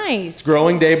were nice. It's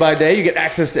growing day by day. You get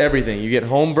access to everything. You get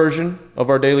home version of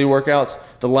our daily workouts,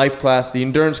 the life class, the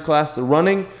endurance class, the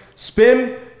running,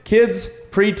 spin, kids,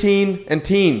 preteen, and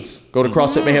teens. Go to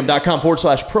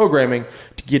CrossFitMayhem.com/programming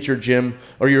to get your gym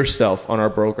or yourself on our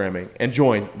programming and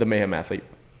join the Mayhem Athlete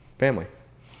family.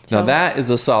 Now that is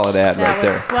a solid ad right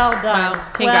there. Well done. Wow.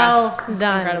 Congrats. Well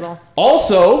done. Incredible.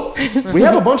 Also, we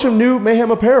have a bunch of new Mayhem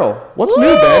apparel. What's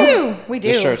new, Ben? We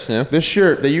do. This shirt's new. This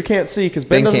shirt that you can't see because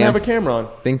Ben doesn't have a camera on.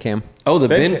 Bin cam. Oh, the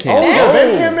bin cam. Oh, you got a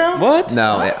Ben cam now? What?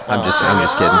 No, I'm just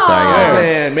kidding. Sorry, guys.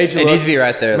 Man, made you It look. needs to be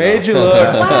right there. Made though. you look.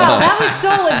 Wow, that was so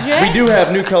legit. We do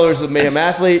have new colors of Mayhem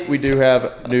Athlete. We do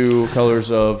have new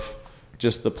colors of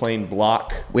just the plain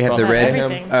block. We have the CrossFit red,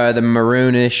 Mayhem. the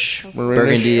maroonish,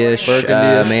 burgundy-ish,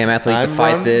 Mayhem Athlete, I'm the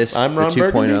Fight Ron- This, I'm the Ron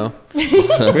 2.0. We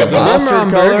have the I'm mustard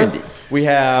Ron color. Burgundy. We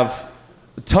have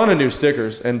a ton of new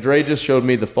stickers, and Dre just showed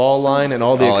me the fall line and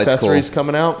all the Oh, it's accessories cool.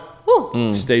 coming out.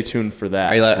 Stay tuned for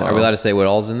that. Are we allowed to say what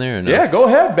all's in there? Or no? Yeah, go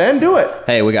ahead, Ben. Do it.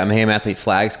 Hey, we got Mayhem Athlete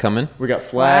flags coming. We got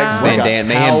flags. Wow. We got Mayhem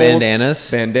towels,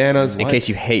 bandanas. Bandanas. In case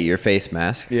you hate your face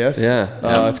mask. Yes. Yeah.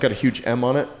 It's got a huge M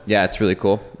on it. Yeah, it's really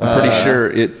cool. I'm pretty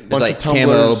sure it. It's Bunch like of camo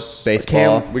tumblers,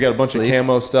 baseball. we got a bunch sleeve. of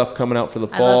camo stuff coming out for the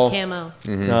I fall. love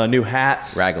camo. New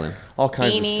hats. Raglan. All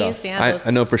kinds of Beanies. stuff. Yeah, I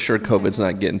know for sure COVID's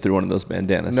not getting through one of those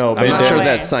bandanas. No, I'm not sure bandanas.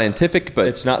 that's scientific, but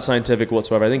It's not scientific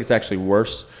whatsoever. I think it's actually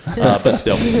worse, but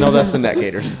still. No, that's the net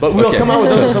gators. But we'll come out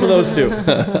with some of those too.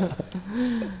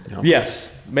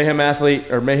 Yes, Mayhem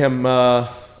Athlete or Mayhem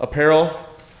Apparel.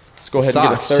 Let's go ahead and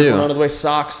get a Socks, third too. one out of the way.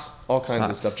 Socks, all kinds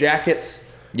of Socks. stuff.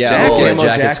 Jackets. Yeah, Jacket. that Camo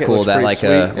jacket's jacket cool. looks That pretty like sweet.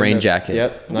 a And rain the- jacket.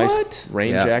 Yep, nice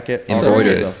rain Yeah. jacket. all kinds of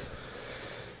Embroidered. stuff.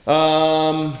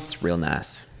 It's real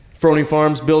nice. Froning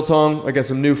Farms, Biltong. I got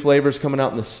some new flavors coming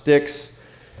out in the sticks.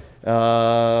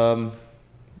 Actually,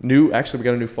 we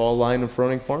got a new fall line of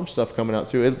Froning Farms stuff coming out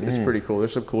too. It's pretty cool.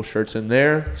 There's some cool shirts in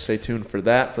there. Stay tuned for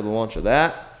that, for the launch of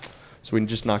that. So we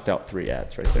just knocked out 3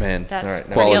 ads right there. man, That's All right,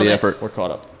 now quality Nailed it. effort. we're caught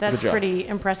up. That's Good job. pretty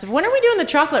impressive. When are we doing the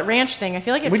chocolate ranch thing? I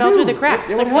feel like it We fell do. through the cracks.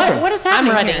 Yeah, Like, what what happened? is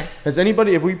happening ready. here? Has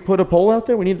anybody? Have we put a poll out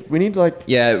there? We need like.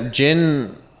 Yeah,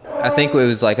 Jen, I think it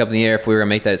was like up in the air if we were going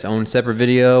to make that its own separate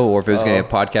video or if it was going to be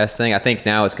a podcast thing. I think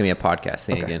now it's going to be a podcast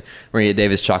thing again. We're going to get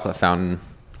David's chocolate fountain,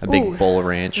 a big Ooh. bowl of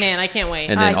ranch. Man, I can't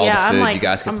wait. And then all the I'm food like, you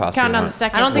guys could I'm possibly counting on the want.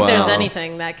 seconds. I don't think Wow. there's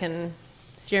anything that can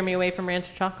steer me away from ranch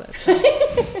chocolate.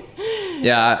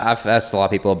 Yeah, I've asked a lot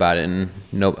of people about it, and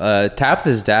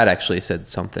Tabitha's dad actually said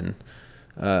something.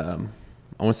 I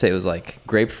want to say it was like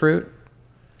grapefruit.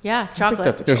 Yeah,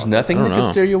 chocolate. There's nothing I that don't could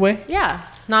know. steer you away. Yeah.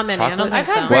 Not many. I don't Chocolate? think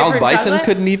I've had so. grape- Wild Grapefruit bison chocolate?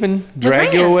 couldn't even drag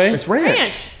ranch. you away. It's ranch.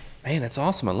 Ranch. Man, that's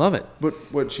awesome. I love it. But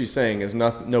what she's saying is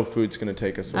no food's going to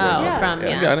take us away. Oh, Yeah. from Yeah,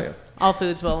 yeah. got it. All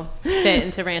foods will fit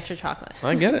into ranch or chocolate.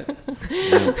 I get it.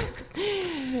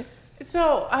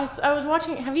 So I was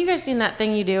watching. Have you guys seen that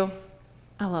thing you do?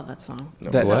 I love that song.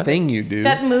 That thing you do.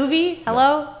 That movie.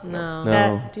 Hello. No.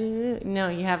 No,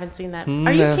 you haven't seen that. Are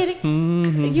No. you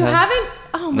kidding? You haven't?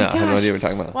 Oh my No, I gosh. have no idea what you're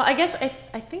talking about. Well, I guess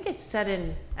I think it's set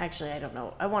in. Actually, I don't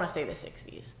know. I want to say the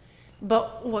 '60s.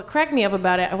 But what cracked me up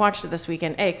about it, I watched it this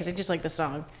weekend. Because I just like the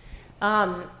song.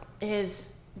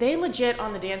 Is they legit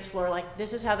on the dance floor like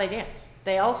this is how they dance.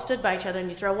 They all stood by each other, and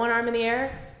you throw one arm in the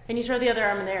air, and you throw the other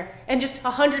arm in the air, and just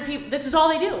 100 people. This is all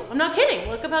they do. I'm not kidding.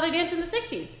 Look up how they dance in the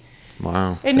 '60s.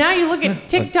 Wow. And now you look at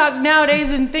TikTok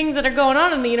nowadays and things that are going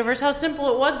on in the universe, how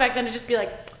simple it was back then to just be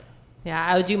like, Yeah,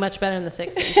 I would do much better in the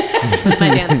 60s with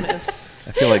my dance moves.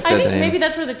 I feel like I that's, think maybe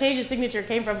that's where the Tasia signature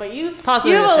came from, but you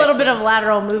Possibly have the a little bit of 60s.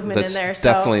 lateral movement that's in there.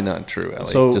 So definitely not true, Elly.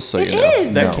 So- just so It you know.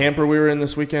 is. That No. camper we were in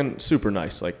this weekend, super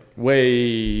nice. Like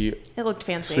way it looked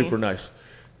fancy. super nice.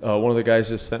 One of the guys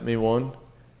just sent me one.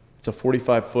 It's a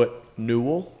 45-foot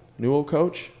Newell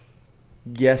coach.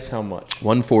 Guess how much?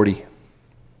 140.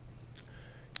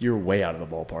 You're way out of the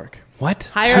ballpark. What?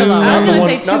 Higher or lower? I was Not gonna the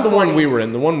say one- not the one 240. we were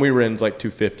in. The one we were in is like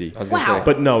 250. I was gonna Wow. say.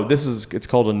 But no, it's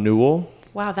called a Newell.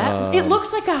 Wow, that it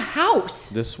looks like a house.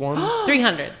 This one.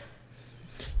 300.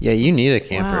 Yeah, you need a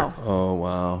camper. Wow. Oh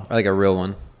wow. Or like a real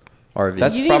one. RV.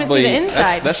 That's You didn't even see probably the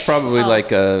inside. That's probably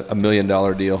like a $1 million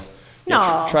deal.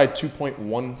 No. Tried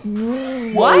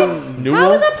 2.1. What? Newell?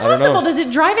 How is that I don't know. possible? Does it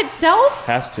drive itself?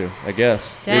 Has to, I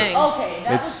guess. Dang. It's, Okay,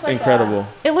 that it's looks like incredible.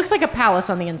 It looks like a palace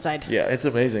on the inside. Yeah, it's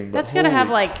amazing. But That's gotta have,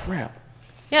 holy like- crap.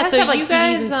 Yeah, Has so to have, like, you TVs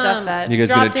guys, and stuff that- You guys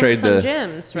gonna dropped trade into some the-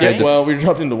 gyms, Yeah, right? Well, we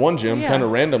dropped into one gym Yeah. kind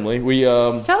of randomly. We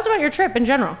Tell us about your trip in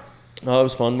general. it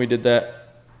was fun. We did that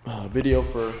video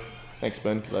for. Thanks,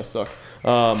 Ben, because I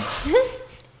suck.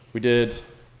 We did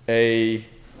a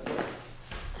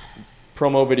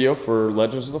promo video for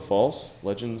Legends of the Falls.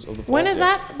 Legends of the Falls. When is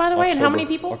that, by the way, and how many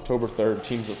people? October 3rd,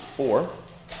 teams of 4,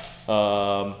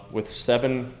 with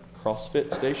 7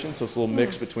 CrossFit stations. So it's a little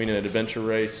mix between an adventure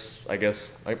race, I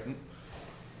guess,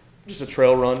 just a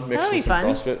trail run mixed with some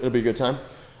CrossFit. It'll be a good time.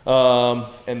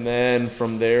 And then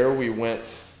from there, we got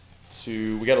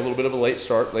a little bit of a late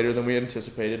start, later than we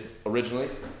anticipated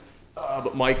originally.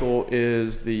 But Michael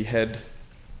is the head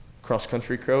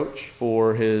cross-country coach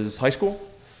for his high school.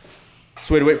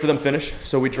 So we had to wait for them to finish.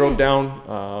 So we drove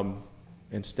down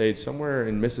and stayed somewhere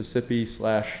in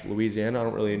Mississippi/Louisiana. I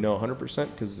don't really know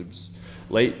 100% because it was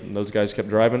late and those guys kept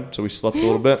driving. So we slept a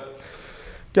little bit.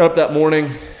 Got up that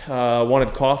morning,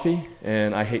 wanted coffee,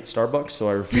 and I hate Starbucks, so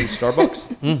I refused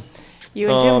Starbucks.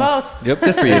 You and Jim both. Yep,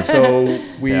 good for you. So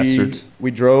we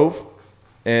drove,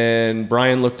 and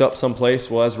Brian looked up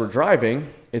someplace. Well, as we're driving,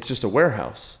 it's just a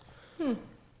warehouse.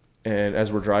 And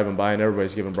as we're driving by, and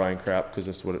everybody's giving Brian crap because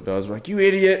that's what it does. We're like, you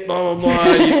idiot, blah, blah, blah.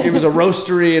 It was a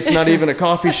roastery. It's not even a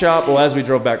coffee shop. Well, as we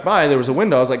drove back by, there was a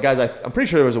window. I was like, guys, I'm pretty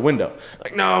sure there was a window.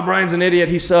 Like, no, Brian's an idiot.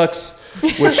 He sucks,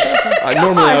 which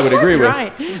normally I would agree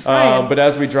with. But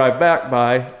as we drive back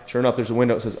by, sure enough, there's a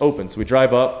window that says open. So we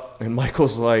drive up, and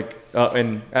Michael's like,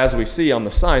 and as we see on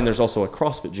the sign, there's also a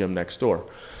CrossFit gym next door.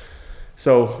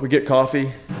 So we get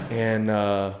coffee, and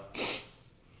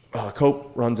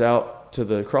Cope runs out to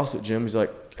the CrossFit gym. He's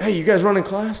like, hey, you guys running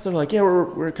class? They're like, yeah,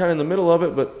 we're kind of in the middle of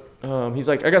it, but he's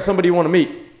like, I got somebody you want to meet.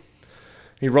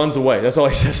 He runs away. That's all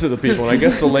he says to the people. And I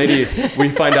guess the lady, we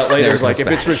find out later, is like, if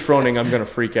it's Rich Froning, I'm going to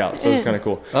freak out. So it's kind of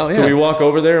cool. Oh, yeah. So we walk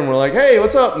over there, and we're like, hey,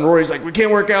 what's up? And Rory's like, we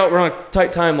can't work out. We're on a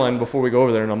tight timeline before we go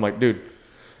over there. And I'm like, dude,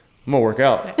 I'm going to work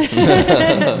out.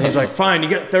 And he's like, fine, you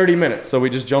got 30 minutes. So we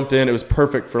just jumped in. It was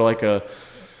perfect for like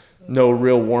no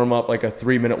real warm-up, like a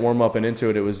 3-minute warm-up, and into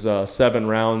it, it was 7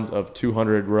 rounds of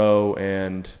 200 row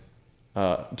and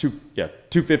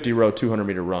 250 row,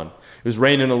 200-meter run. It was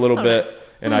raining a little bit, nice.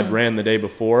 And I'd ran the day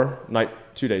before,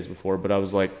 2 days before, but I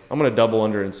was like, I'm going to double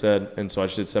under instead, and so I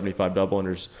just did 75 double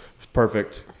unders. It was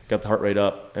perfect, got the heart rate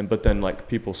up, but then like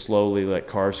people slowly, like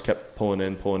cars kept pulling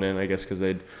in, I guess because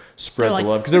they'd spread the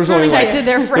love. Because there was only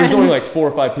like 4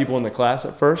 or 5 people in the class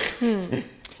at first.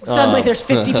 Suddenly there's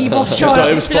 50 people showing up.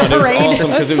 It was fun. It was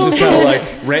awesome because it was just kind of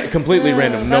like completely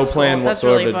random. No plan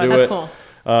whatsoever to do it. Cool.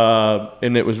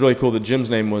 And it was really cool. The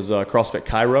gym's name was CrossFit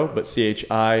Cairo, but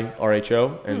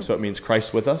CHIRHO, and so it means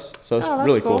Christ with us. So it's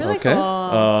really cool. Really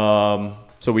cool.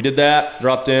 So we did that,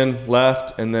 dropped in,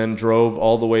 left, and then drove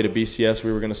all the way to BCS.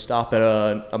 We were going to stop at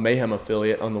a Mayhem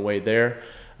affiliate on the way there.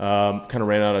 Kind of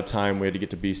ran out of time. We had to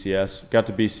get to BCS. Got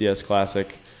to BCS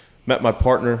Classic. Met my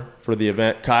partner for the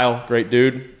event, Kyle, great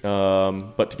dude.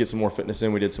 But to get some more fitness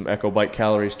in, we did some Echo Bike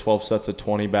calories, 12 sets of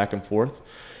 20 back and forth.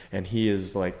 And he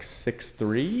is like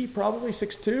 6'3", probably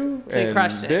 6'2", so he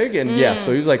crushed big. And yeah,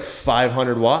 so he was like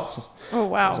 500 watts. Oh,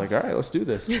 wow. So I was like, all right, let's do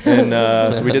this. And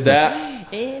so we did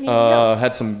that.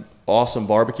 Had some awesome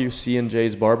barbecue,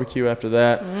 C&J's barbecue after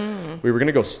that. We were going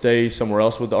to go stay somewhere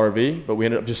else with the RV, but we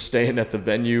ended up just staying at the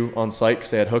venue on site because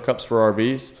they had hookups for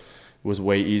RVs. It was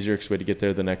way easier because we had to get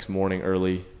there the next morning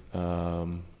early.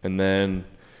 And then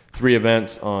 3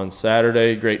 events on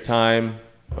Saturday, great time,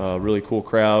 really cool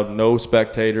crowd, no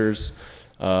spectators,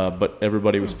 but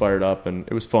everybody was fired up and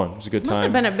it was fun. It was a good time. Must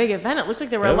have been a big event. It looks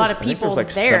like there were a lot of people there. There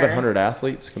was like 700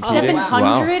 athletes competing.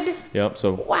 700? Wow. Yep,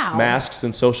 so masks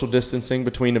and social distancing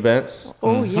between events.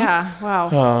 Oh, yeah,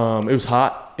 wow. It was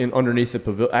hot underneath the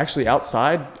pavilion. Actually,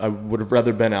 outside, I would have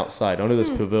rather been outside. Under this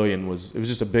pavilion it was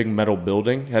just a big metal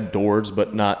building. It had doors,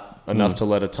 but not enough to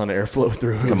let a ton of airflow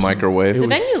through. Like a microwave. The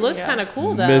venue looked kind of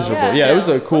cool, though. Miserable. Yeah, it was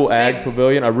a cool ag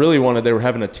pavilion. I really wanted, they were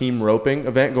having a team roping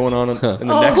event going on in the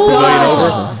next pavilion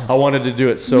over. I wanted to do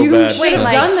it so bad. You should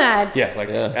have done that.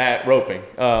 Yeah, roping.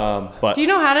 But do you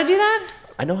know how to do that?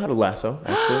 I know how to lasso,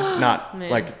 actually. Not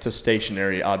like to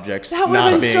stationary objects. That would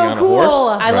not have been being so on cool. a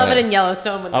horse. I love it in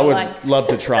Yellowstone when I would love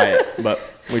to try it, but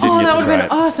we didn't get to try it. That would have been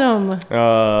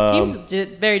awesome.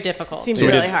 Seems very difficult. Seems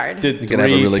really hard. Did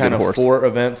 3 kind of 4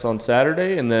 events on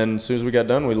Saturday, and then as soon as we got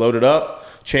done, we loaded up.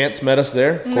 Chance met us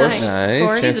there, of course.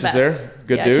 Nice. Chance was there.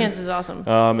 Good dude. Chance is awesome.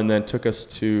 And then took us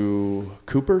to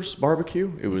Cooper's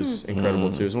Barbecue. It was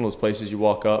incredible, too. It was one of those places you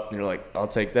walk up, and you're like, I'll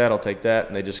take that,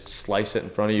 and they just slice it in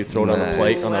front of you, throw it on a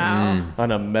plate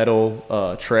on a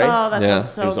metal tray. Oh, that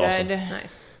sounds so good. Awesome.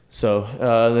 Nice. So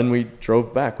then we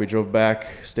drove back.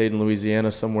 Stayed in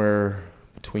Louisiana somewhere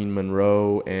between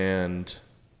Monroe and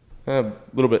a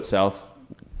little bit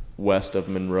southwest of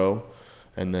Monroe,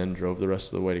 and then drove the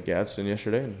rest of the way to Gadsden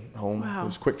yesterday and home. Wow. It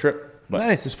was a quick trip, but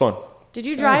it was fun. Did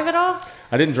you drive at all?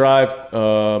 I didn't drive.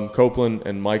 Copeland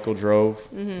and Michael drove.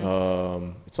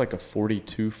 It's like a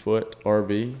 42-foot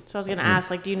RV. So I was gonna ask,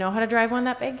 like, do you know how to drive one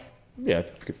that big? Yeah, I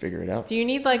could figure it out. Do you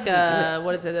need like a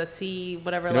what is it, a C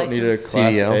whatever You don't license? need a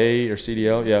Class CDL? A or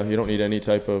CDL. Yeah, you don't need any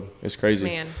type of. It's crazy.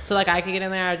 Man, so like I could get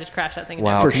in there, I would just crash that thing. and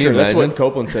Wow. down. For Can you sure. That's imagine? what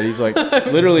Copeland said. He's like,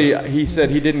 literally, he said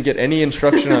he didn't get any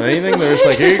instruction on anything. They're just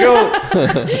like, here you go,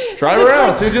 drive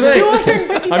around, see what you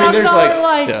think. I mean,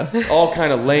 there's like all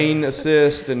kind of lane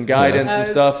assist and guidance and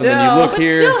stuff, and then you look But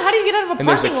here, still, how do you get out of a and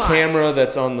there's a parking lot? camera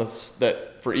that's on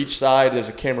that for each side. There's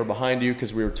a camera behind you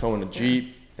because we were towing a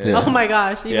Jeep. And Yeah. Oh my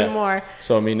gosh, even Yeah. more.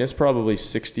 So I mean, it's probably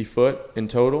 60 foot in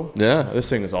total. Yeah. This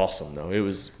thing is awesome though. It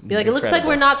was. Be like, it looks like incredible.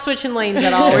 we're not switching lanes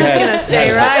at all. We're just gonna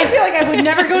stay I right. feel like I would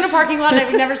never go in a parking lot and I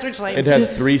would never switch lanes. It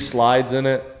had 3 slides in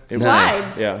it. It was-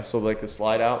 Slides? yeah. So like the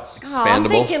slide outs. Oh, I'm expandable.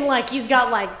 thinking like he's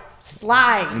got like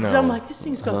slides. No. I'm like, this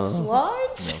thing's got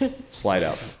slides. Slide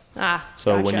outs.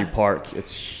 So gotcha. when you park, the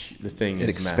thing It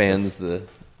is expands the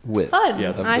width. Fun. Yeah,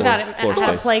 of I the thought it floor had a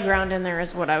space. playground in there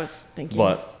is what I was thinking.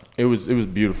 But it was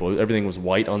beautiful. Everything was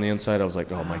white on the inside. I was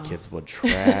like, oh, my kids would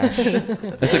trash.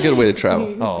 That's a good way to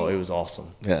travel. Oh, it was awesome.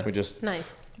 Yeah. We just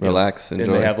Nice. Relax, and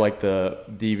enjoy. they have like the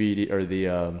DVD or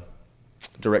the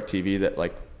direct TV that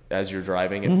like as you're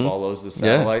driving it follows the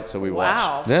satellite. So we watched.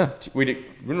 Wow. Yeah. We didn't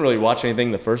really watch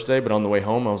anything the first day, but on the way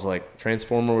home, I was like,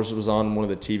 Transformers was on one of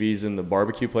the TVs in the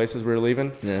barbecue places we were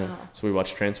leaving. Yeah. So we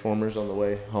watched Transformers on the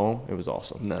way home. It was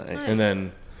awesome. Nice. And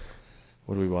then,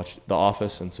 what did we watch? The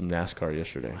Office and some NASCAR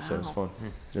yesterday. So it was fun.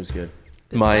 It was good.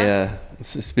 My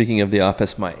speaking of The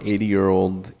Office, my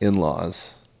 80-year-old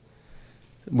in-laws,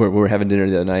 we're having dinner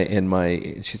the other night,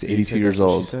 and she's 82 years that's what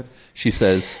old. she said? She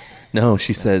says, no,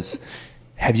 she says,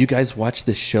 have you guys watched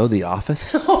this show, The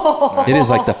Office? It is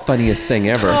like the funniest thing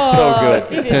ever. So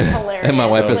good. It is hilarious. And my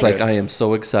wife is like, good. I am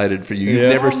so excited for you. You've Yeah.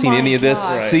 never Oh seen my any of this.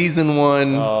 gosh. Right. Season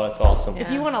 1, Oh, that's awesome.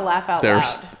 If you want to laugh out they're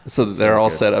loud. they're all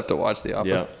good. set up to watch The Office.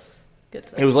 Yeah. Good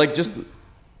stuff. It was like just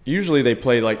usually they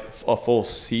play like a full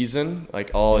season,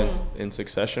 like all in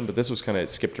succession, but this was kind of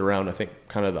skipped around. I think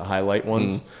kind of the highlight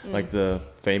ones, like the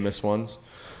famous ones.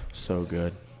 So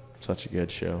good, such a good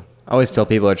show. I always tell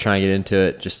people are trying to get into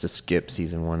it just to skip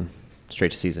season 1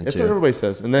 straight to season That's 2. what everybody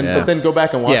says, and then Yeah. but then go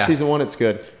back and watch Yeah. season 1. It's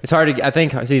good. It's hard to. I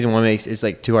think season 1 it's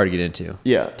like too hard to get into.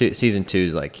 Yeah, Season 2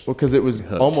 is like. well, because it was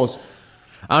Hooked. almost.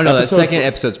 I don't know. That episode second four-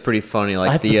 episode's pretty funny.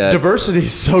 Like the diversity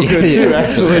is so good too,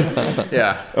 actually.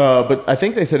 yeah. But I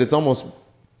think they said it's almost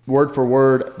word for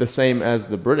word the same as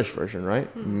the British version, right?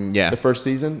 Yeah. The first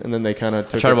season, and then they kind of I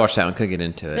took. tried to it- watch that one. Couldn't get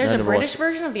into it. There's I a never British watched-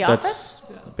 version of The Office?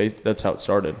 That's how it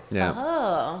started. Yeah.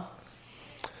 Oh.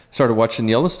 Started watching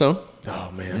Yellowstone.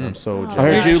 Oh man, I'm so I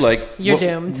jealous. heard you like. You're what,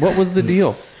 doomed. What was the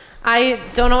deal? I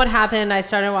don't know what happened. I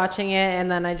started watching it,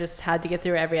 and then I just had to get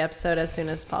through every episode as soon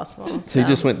as possible. So you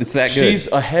just went. It's that good. She's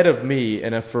ahead of me,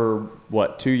 and for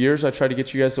what 2 years I tried to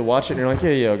get you guys to watch it, and you're like,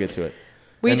 yeah, I'll get to it.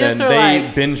 We and just then were they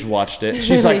like- binge watched it.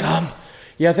 She's like,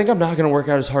 yeah, I think I'm not gonna work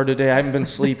out as hard today. I haven't been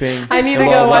sleeping. I need And to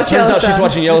blah, go blah, blah. watch Turns out she's Yellowstone.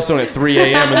 watching Yellowstone at 3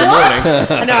 a.m. in the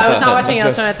morning. No, I was not watching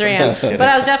Yellowstone at 3 kidding. a.m. But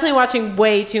I was definitely watching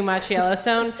way too much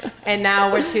Yellowstone. And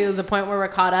now we're to the point where we're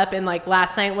caught up. And like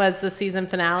last night was the season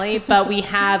finale, but we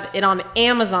have it on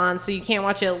Amazon, so you can't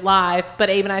watch it live.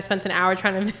 But Abe and I spent an hour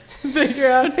trying to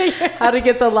figure out how to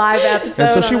get the live episode.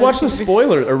 And so she on watched the TV.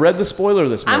 spoiler or read the spoiler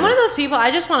this morning. I'm one of those people. I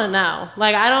just want to know.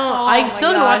 Like I don't. I'm my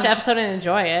still gonna watch the gosh. episode and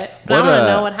enjoy it, but What, I want to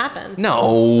uh, know what happens.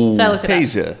 No, So I looked it up.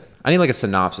 Tasia. I need like a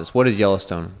synopsis. What is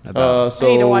Yellowstone about? So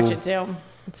I need to watch it too.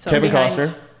 It's so Kevin behind.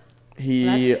 Costner, he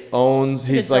That's owns.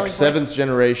 a He's good like selling point. 7th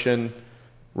generation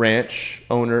ranch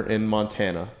owner in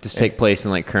Montana. Does take place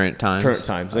in like current times? Current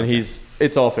times, and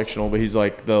it's all fictional, but he's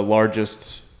like the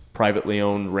largest privately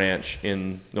owned ranch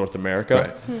in North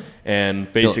America. Right.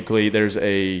 And basically there's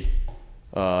a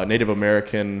Native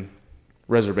American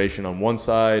reservation on one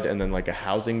side and then like a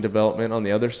housing development on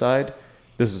the other side.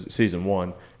 This is season 1.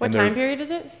 What and they're time period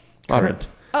is it? current.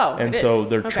 Oh, And it so is.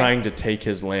 they're Okay. trying to take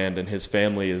his land, and his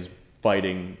family is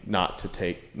fighting not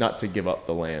to give up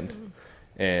the land.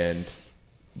 And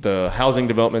the housing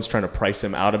development's trying to price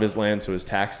him out of his land, so his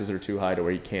taxes are too high to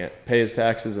where he can't pay his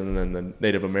taxes. And then the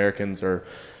Native Americans are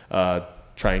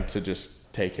trying to just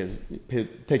take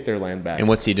their land back. And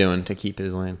what's he doing to keep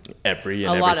his land? Every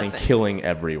A and lot of everything, things. killing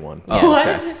everyone. Oh, What?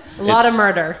 okay. A lot of It's-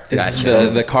 murder. It's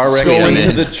the car wreck Going to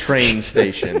scene. the train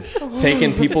station,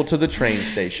 taking people to the train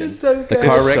station. The It's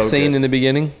car wreck so scene good. in the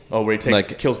beginning. Oh, where he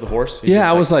kills the horse. He's Yeah,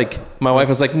 just I was like, my wife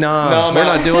was like, nah, No, I'm we're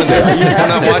out. not doing this. We're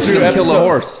not watching him kill the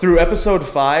horse. Through episode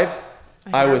 5,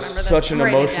 I was remember this. such an I'm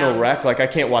writing it emotional down. wreck. Like, I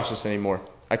can't watch this anymore.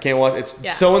 I can't watch. If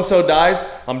Yeah. so and so dies,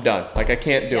 I'm done. Like I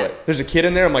can't do Yeah. it. There's a kid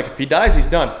in there. I'm like, if he dies, he's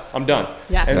done. I'm done.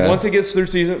 Yeah. And Yeah. once it gets through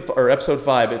episode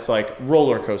 5, it's like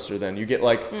roller coaster. Then you get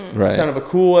like Right. kind of a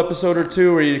cool episode or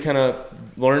two where you kind of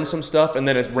learn some stuff, and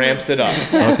then it ramps it up.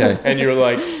 Okay. And you're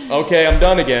like, okay, I'm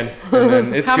done again. And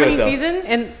then it's How good many though. seasons?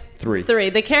 And 3.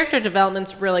 The character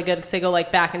development's really good because they go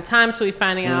like back in time, so we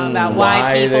finding out about why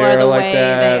why people they are the are like way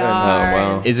that, they and- are. Oh,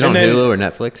 wow. Is it And on then- Hulu or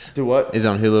Netflix? Do what? Is it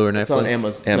on Hulu or Netflix? It's on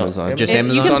Amazon. Amazon. No, Just You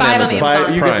Amazon? can on buy it on Amazon.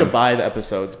 Amazon. You get to Prime. buy the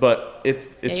episodes, but it's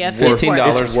you have worth, to pay for it.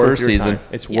 $14 it's worth per your season. time.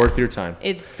 It's Yeah. worth your time.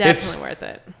 It's definitely worth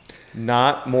it.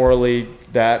 Not morally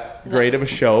that great of a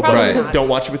show, but Probably Right. not. don't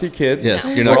watch it with your kids. Yes,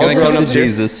 We're you're not all going to come to grown-ups here.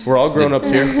 Jesus. We're all grown-ups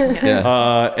here.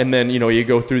 Yeah. And then, you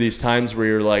go through these times where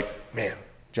you're like, man,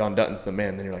 John Dutton's the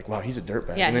man. Then you're like, wow, he's a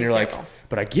dirtbag. Yeah, and then he's you're like, terrible.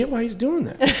 but I get why he's doing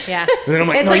that. Yeah. And then I'm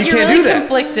like, It's no, like you you're can't really do that.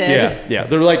 conflicted. Yeah.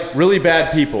 They're like really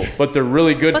bad people, but they're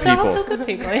really good But they're people. also good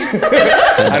people.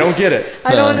 I don't get it.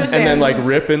 I don't understand. And then like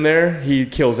Rip in there, he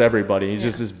kills everybody. He's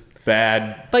just this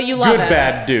bad, But you love good it.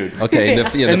 bad dude. Okay. The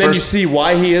And then you first, see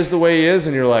why he is the way he is,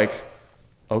 and you're like,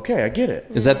 okay, I get it.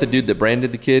 is that the dude that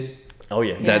branded the kid? Oh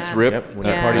yeah, That's Yeah. Rip. Yep, when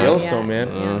you're Yeah, part of Yellowstone, yeah,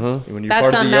 man. When you're That's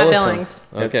part of on the Matt Yellowstone. Billings.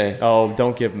 Okay. Oh,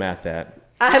 don't give Matt that.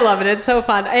 I love it. It's so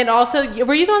fun. And also,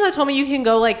 were you the one that told me you can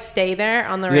go like stay there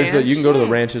on the ranch? You can go to the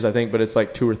ranches, I think, but it's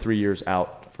like 2 or 3 years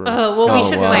out. For Oh, well, we Oh,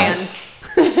 should wow.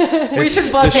 plan. We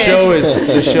should book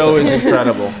the it. show is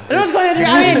incredible. Everyone's going to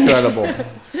the Incredible.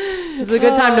 It's a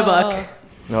good time to book.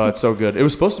 No, it's so good. It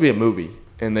was supposed to be a movie,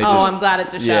 and they Oh, just I'm glad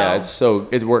it's a show. yeah,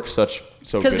 it works so good.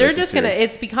 Because they're as a just gonna. series.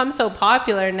 It's become so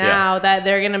popular now that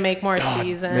they're gonna make more God,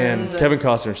 seasons. man, and Kevin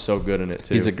Costner's so good in it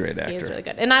too. He's a great he is actor. really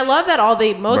good, and I love that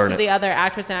most Burn of it. the other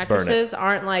actors and Burn it. actresses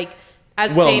aren't like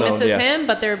as Well famous known, as yeah. him,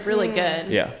 but they're really good.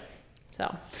 Yeah,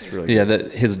 So it's really Yeah.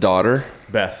 good. His daughter,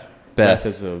 Beth Beth,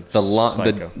 is a the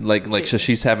psycho. so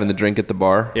she's having the drink at the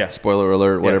bar. Yeah. Spoiler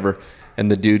alert, whatever. And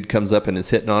the dude comes up and is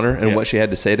hitting on her, and Yeah. what she had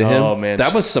to say to him. Oh, man.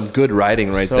 that was some good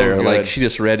writing right So there. good. Like she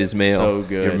just read his mail. So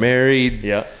good. You're married.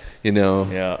 Yeah, You know.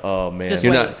 yeah. Oh man. Just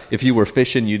You're wait. not. If you were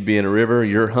fishing, you'd be in a river.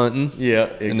 You're hunting. Yeah,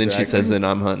 exactly. And then she says, "Then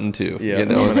I'm hunting too." "Yeah, You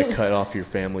know. I'm gonna cut off your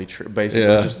family tree." Basically,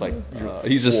 Yeah. just like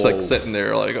He's just whoa. like sitting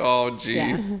there, like, "Oh, geez."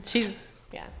 yeah, she's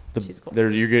she's cool.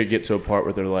 You're gonna get to a part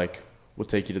where they're like, "We'll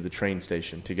take you to the train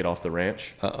station to get off the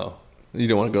ranch." Uh oh. You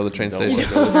don't want to go to the train Don't station.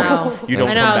 wanna go to the train- No. You don't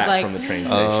I know, come I was back like- from the train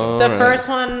station. The right. first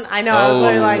one, I know. I was Oh.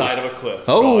 literally like, Side of a cliff.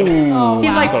 Oh. God.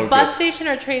 he's like So bus good. station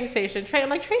or train station. Train. I'm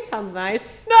like train sounds nice.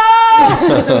 No.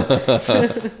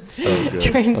 So good.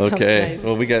 Train sounds Okay. nice.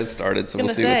 Well, we got it started, so we'll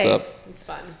Gonna see what's say. up. It's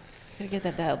fun. Gotta get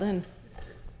that dialed in.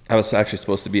 I was actually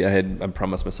supposed to be. I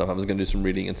promised myself I was going to do some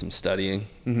reading and some studying,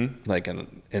 like,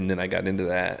 and then I got into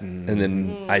that, and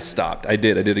then I stopped. I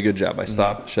did a good job. I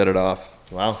stopped, shut it off.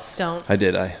 Wow. Don't. I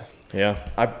did. Yeah.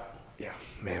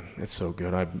 Man, it's so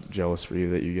good. I'm jealous for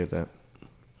you that you get that.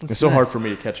 It's so hard for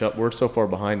me to catch up. We're so far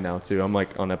behind now too. I'm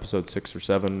like on episode 6 or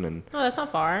 7, and Oh, that's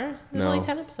not far. There's only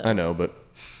 10 episodes. I know, but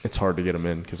it's hard to get them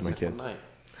in because my kids.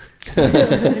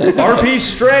 RP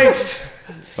strength.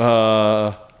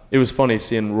 It was funny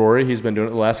seeing Rory. He's been doing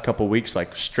it the last couple weeks,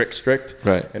 like strict.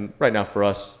 Right. And right now for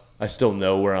us, I still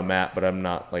know where I'm at, but I'm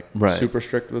not like Right. super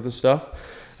strict with the stuff.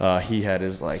 He had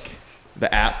his like,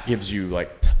 the app gives you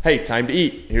like, hey, time to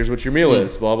eat. Here's what your meal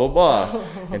is. Blah blah blah.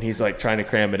 And he's like trying to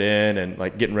cram it in and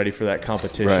like getting ready for that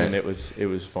competition. Right. It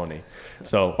was funny.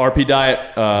 So RP Diet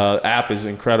app is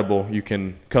incredible. You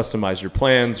can customize your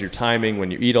plans, your timing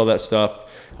when you eat, all that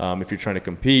stuff. If you're trying to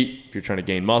compete, if you're trying to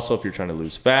gain muscle, if you're trying to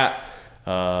lose fat,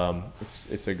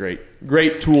 it's a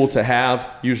great tool to have.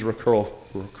 Use referral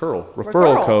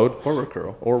code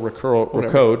Or recurl.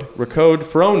 recode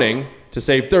Froning to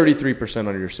save 33%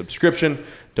 on your subscription.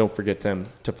 Don't forget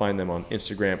to find them on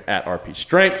Instagram at RP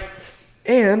Strength.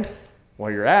 And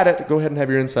while you're at it, go ahead and have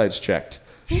your insides checked.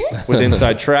 With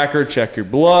Inside Tracker, check your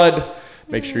blood.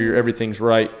 Make sure everything's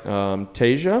right.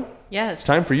 Tasia, Yes. it's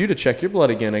time for you to check your blood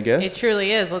again, I guess. It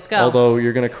truly is. Let's go. Although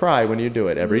you're going to cry when you do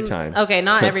it every time. Okay,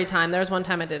 not every time. There was one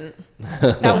time I didn't.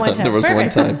 That one time. There was one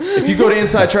Perfect. time. If you go to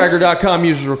InsideTracker.com,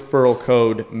 use referral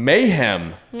code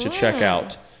Mayhem to check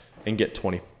out and get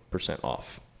 20%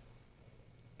 off.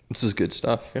 This is good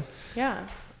stuff. Yeah.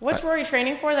 What's Rory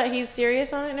training for that he's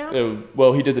serious on it now?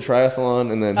 Well, he did the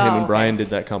triathlon, and then him and okay. Brian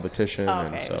did that competition. Oh,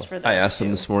 and okay. so It was for I those asked him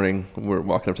two. this morning. We're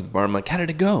walking up to the bar. I'm like, "How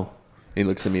did it go?" And he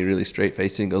looks at me really straight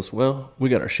faced and goes, "Well, we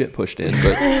got our shit pushed in,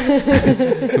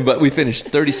 but but we finished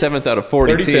 37th out of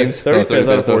 40 teams. 35th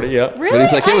out of 40, yeah. Really? But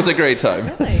he's like, it was a great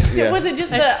time. Yeah. Was it just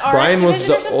the RX Brian was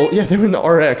division or the something? yeah, they were in the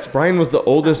RX. Brian was the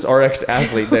oldest RX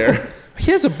athlete there. He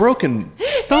has a broken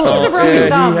thumb. He's a broken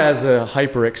thumb. He has a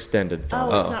hyperextended thumb.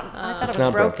 Oh, it's not. I thought It's it was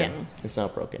not broken. It's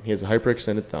not broken. He has a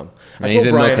hyperextended thumb. Man, he's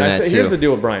been milking that here's too. the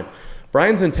deal with Brian.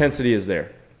 Brian's intensity is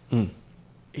there.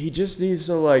 He just needs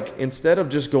to, like, instead of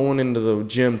just going into the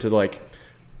gym to, like,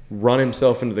 run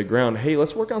himself into the ground, hey,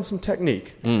 let's work on some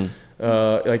technique.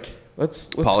 Let's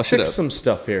Polish it fix up. some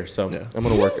stuff here. So Yeah. I'm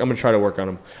gonna try to work on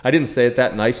him. I didn't say it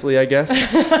that nicely, I guess.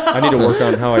 I need to work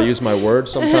on how I use my words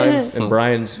sometimes. And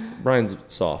Brian's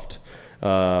soft.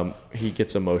 He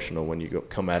gets emotional when you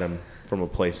come at him from a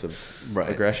place of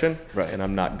aggression. Right. And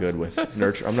I'm not good with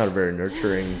nurture. I'm not a very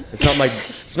nurturing.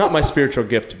 It's not my spiritual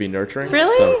gift to be nurturing.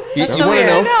 Really? So, That's you so wanna weird.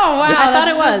 know? No, wow, I thought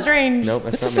that's it was. so strange. nope,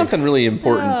 that's This not is me. something really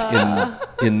important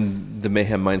in the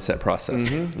Mayhem mindset process.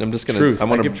 I'm just gonna Truth. I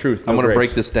want I give truth, I no want to break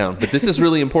grace. this down, but this is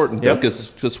really important though, Yep.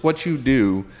 because what you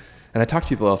do, and I talk to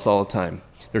people else all the time.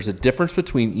 There's a difference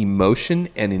between emotion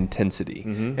and intensity,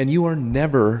 and you are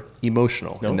never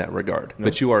emotional in that regard,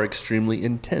 but you are extremely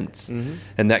intense,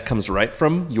 and that comes right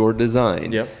from your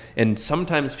design. Yep. And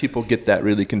sometimes people get that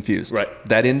really confused. Right.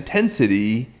 That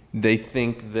intensity, they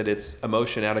think that it's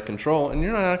emotion out of control, and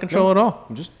you're not out of control at all.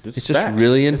 It's just facts.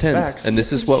 really It's intense, facts. and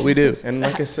this is what we do. And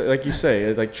like I said, like you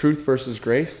say, like truth versus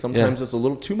grace. Sometimes it's a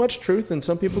little too much truth, and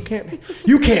some people can't.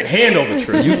 You can't handle the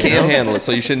truth. You can't handle it,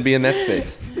 so you shouldn't be in that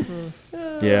space.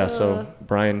 Yeah. So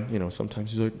Brian,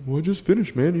 sometimes he's like, "Well, I just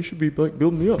finished, man. You should be like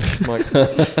building me up." I'm like, "No,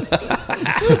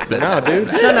 dude. No, dude.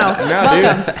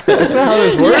 That's not how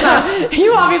this works."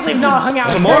 You obviously have not hung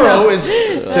out. Tomorrow is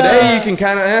today. You can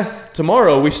kind of.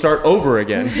 Tomorrow we start over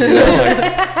again.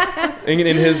 Like,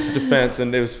 in his defense,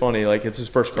 and it was funny. Like, it's his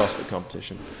first CrossFit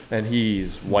competition, and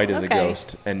he's white as a Okay.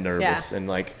 ghost and nervous, and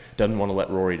like doesn't want to let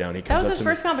Rory down. He That comes was up his to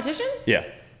first me. competition? Yeah.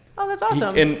 Oh, that's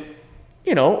awesome. And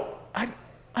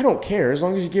I don't care as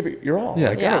long as you give it your all. Yeah.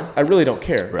 Like, Yeah. I really don't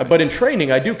care. Right. But in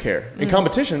training, I do care. In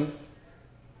competition,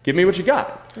 give me what you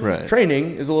got. Right.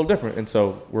 Training is a little different. And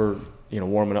so we're,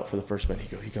 warming up for the first event.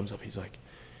 He comes up, he's like,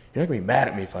 "You're not gonna be mad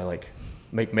at me if I like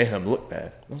make Mayhem look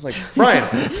bad." I was like, "Brian,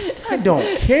 I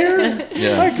don't care.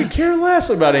 Yeah. I could care less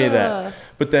about any of that."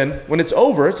 But then when it's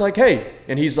over, it's like, "Hey,"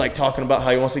 and he's like talking about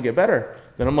how he wants to get better.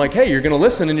 Then I'm like, "Hey, you're gonna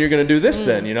listen and you're gonna do this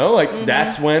then,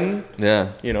 that's when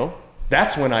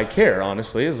that's when I care,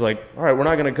 honestly, is like, all right, we're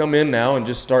not going to come in now and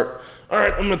just start, all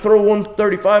right, I'm going to throw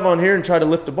 135 on here and try to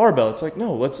lift a barbell. It's like,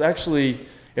 no, let's actually,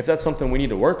 if that's something we need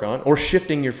to work on, or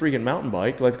shifting your freaking mountain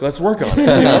bike, let's work on it.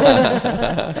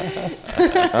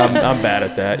 I'm bad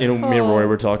at that. Me and Roy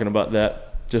were talking about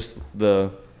that, just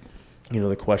the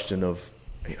question of,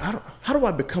 how do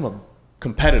I become a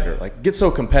competitor, like get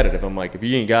so competitive? I'm like, if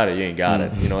you ain't got it, you ain't got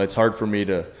it. It's hard for me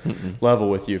to level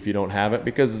with you if you don't have it,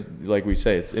 because like we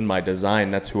say, it's in my design.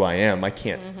 That's who I am. I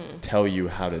can't tell you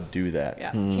how to do that.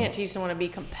 Yeah. You can't teach someone to be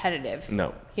competitive. No.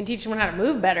 You can teach someone how to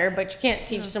move better, but you can't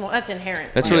teach someone. That's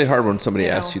inherent. That's really hard when somebody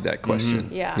You know. asks you that question.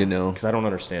 Yeah. Because I don't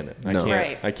understand it. No.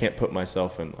 Right. I can't put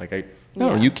myself in, like,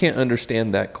 No, Yeah. you can't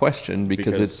understand that question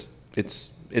because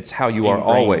it's how you are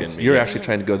Ingrained always. in me, You're yes. actually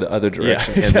trying to go the other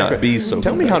direction exactly. and not be so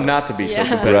Tell me how competitive. not to be so Yeah.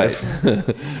 competitive.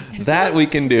 Right. That we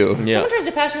can do. Yeah. Someone tries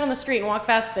to pass you on the street and walk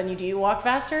faster than you. Do you walk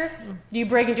faster? Do you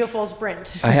break into a full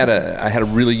sprint? I had a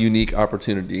really unique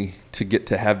opportunity to get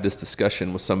to have this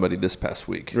discussion with somebody this past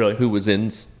week. Really? Who was in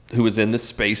this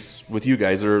space with you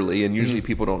guys early, and usually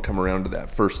people don't come around to that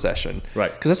first session.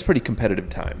 Right. Because that's a pretty competitive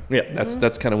time. Yeah.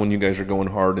 That's kind of when you guys are going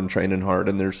hard and training hard,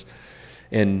 and the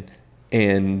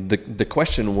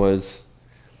question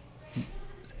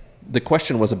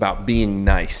was about being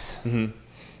nice.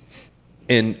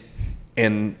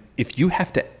 And if you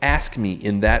have to ask me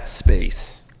in that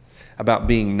space about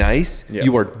being nice, Yeah.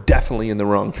 you are definitely in the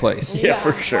wrong place. Yeah,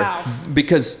 for sure. Wow.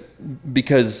 Because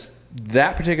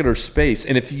that particular space,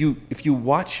 and if you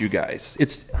watch you guys,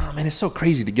 it's so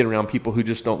crazy to get around people who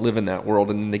just don't live in that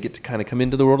world, and then they get to kind of come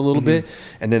into the world a little bit,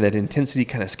 and then that intensity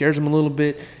kind of scares them a little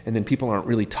bit, and then people aren't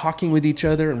really talking with each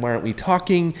other, and why aren't we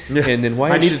talking? Yeah. And then why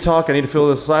I is need she- to talk. I need to fill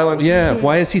this silence. yeah,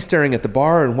 why is he staring at the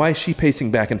bar, and why is she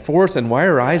pacing back and forth, and why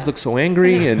her eyes look so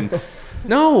angry? And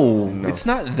no, it's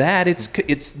not that.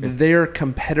 It's their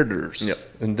competitors. Yep.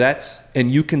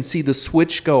 And you can see the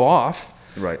switch go off.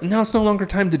 Right. Now it's no longer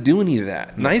time to do any of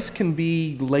that. Nice can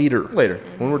be later. Later,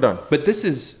 when we're done. But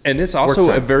it's also Work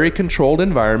a time. very controlled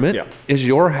environment. Yeah. It's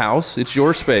your house. It's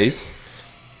your space.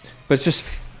 But it's just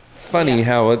funny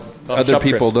how other shop,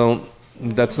 people Chris.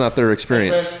 don't. That's not their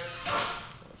experience.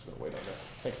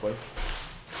 Thanks, buddy.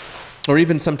 Or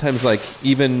even sometimes like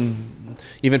even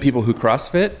people who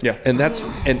CrossFit. Yeah. And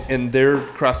and their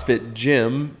CrossFit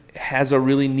gym has a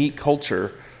really neat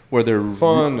culture where they're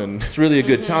Fun and it's really a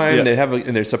good time. Yeah.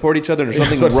 And they support each other. And there's I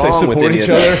was something about to say wrong with support any each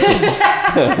of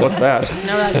that. other. What's that?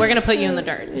 No, we're gonna put you in the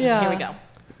dirt. Yeah. Here we go.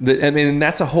 I mean,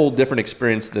 that's a whole different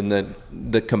experience than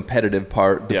the competitive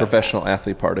part, the professional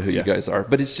athlete part of who you guys are.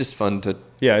 But it's just fun to.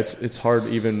 Yeah, it's hard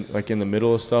even like in the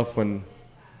middle of stuff when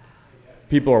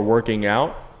people are working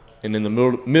out, and in the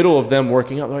middle of them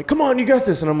working out, they're like, "Come on, you got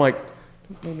this," and I'm like,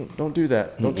 No, don't do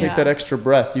that. Don't take that extra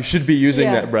breath. You should be using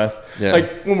that breath. Yeah.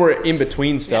 Like when we're in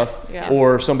between stuff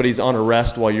or somebody's on a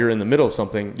rest while you're in the middle of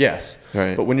something, yes.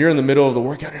 Right. But when you're in the middle of the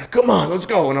workout, you're like, come on, let's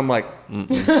go. And I'm like,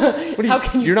 how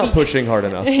can you're not pushing hard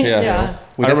enough. Yeah.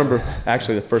 I remember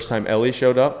actually the first time Elly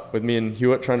showed up with me and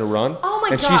Hewitt trying to run. Oh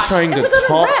my gosh. And she's trying to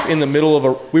talk in the middle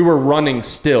of we were running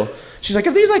still. She's like,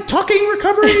 are these like talking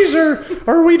recoveries or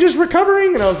are we just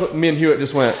recovering? And I was me and Hewitt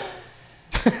just went.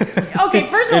 Okay,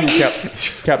 first of all, you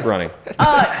kept running.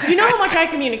 You know how much I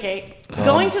communicate.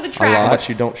 Going to the track how much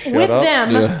you don't shut with up.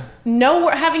 them,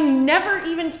 having never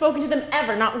even spoken to them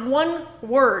ever, not one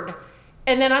word.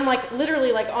 And then I'm like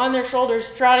literally like on their shoulders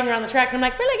trotting around the track, and I'm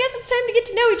like, well, I guess it's time to get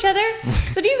to know each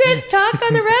other. So do you guys talk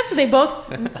on the rest? So they both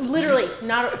literally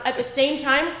not at the same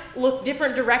time look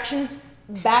different directions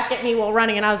back at me while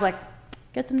running, and I was like,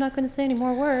 guess I'm not going to say any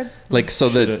more words. Like, so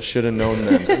should have known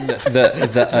then.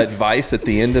 the advice at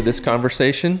the end of this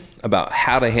conversation about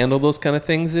how to handle those kind of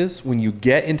things is when you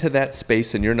get into that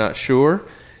space and you're not sure,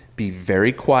 be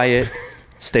very quiet,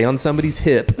 stay on somebody's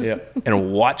hip,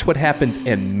 and watch what happens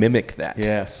and mimic that.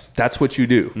 Yes. That's what you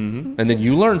do. Mm-hmm. And then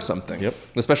you learn something,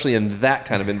 especially in that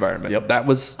kind of environment. That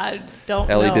was, I don't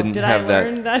Elly know. didn't Did have I that.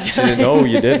 learn that? She didn't know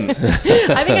you didn't.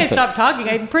 I think I stopped talking.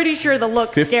 I'm pretty sure the look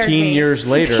scared me. 15 years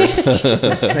later, it's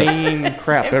the same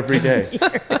crap every day.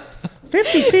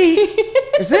 50 feet?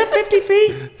 Is that 50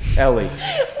 feet? Elly,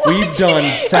 we've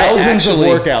done thousands of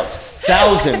workouts.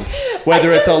 Thousands. Whether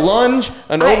it's a lunge,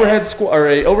 an overhead squat, or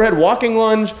a overhead walking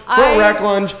lunge, front rack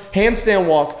lunge, handstand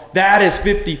walk, that is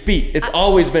 50 feet. It's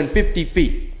always been 50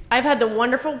 feet. I've had the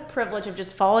wonderful privilege of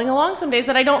just following along some days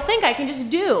that I don't think I can just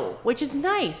do, which is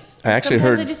nice. I actually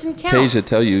heard Tasia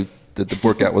tell you that the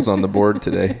workout was on the board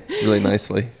today really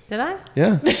nicely. Did I?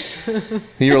 Yeah.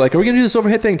 You were like, are we going to do this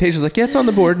overhead thing? Tasia's like, yeah, it's on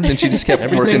the board. And then she just kept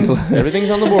working. Everything's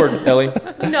on the board, Elly.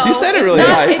 No. You said it really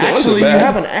nice. Actually, you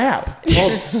have an app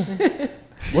called,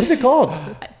 what is it called?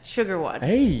 Sugar One.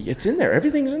 Hey, it's in there.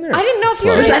 Everything's in there. I didn't know if you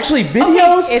were. There's actually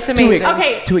videos. It's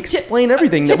amazing. To explain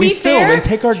everything that we film and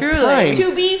take our time.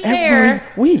 To be fair,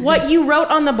 what you wrote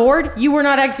on the board, you were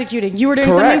not executing. You were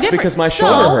doing something different. Because my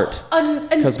shoulder hurt. A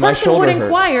person would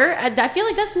inquire. I feel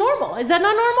like that's normal. Is that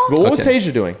not normal? But what was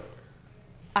Tasia doing?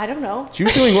 I don't know. She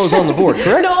was doing what was on the board,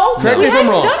 correct? No. Correct me if I'm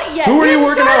wrong. Done it yet. Who were you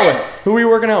working out with? Who were you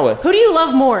working out with? Who do you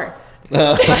love more?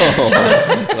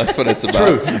 That's what it's about.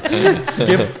 Truth.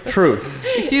 Give truth.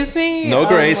 Excuse me? No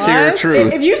grace here,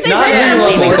 truth. If you say Not grace, you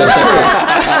love more.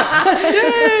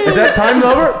 Is that time's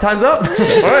over? Time's up? All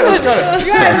right, let's go.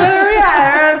 You guys, what are we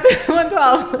at? We're at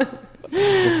 112.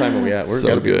 What time are we at? We're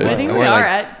So good. I think we are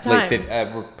at time.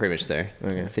 We're pretty much there.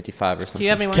 Okay. 55 or something. Do you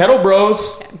have any more?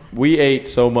 KettleBros. We ate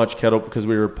so much kettle because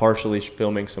we were partially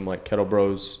filming some like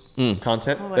KettleBros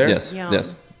content there. Yes, Yum.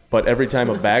 yes. But every time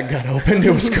a bag got opened,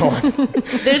 it was gone.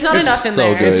 There's not enough in so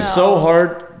there. good. It's so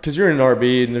hard because you're in an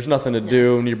RV and there's nothing to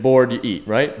do and you're bored, you eat,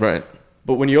 right? Right.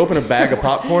 But when you open a bag of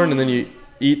popcorn and then you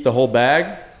eat the whole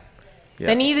bag,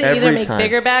 They need to either make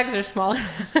bigger bags or smaller.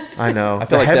 I know. I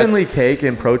feel like heavenly cake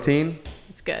and protein,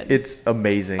 It's good. it's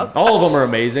amazing. All of them are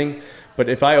amazing. But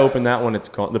if I open that one, it's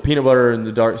gone. The peanut butter and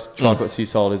the dark chocolate sea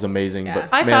salt is amazing. Yeah. But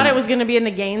I man, thought it was going to be in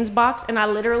the Gaines box, and I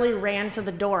literally ran to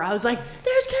the door. I was like,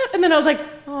 there's cat. And then I was like,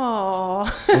 oh.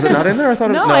 Was it not in there? I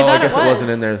thought No, no, I thought I guess it it wasn't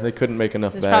was. in there. They couldn't make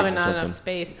enough There's bags probably or not something. enough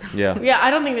space. Yeah. Yeah,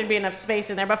 I don't think there'd be enough space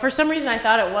in there. But for some reason, I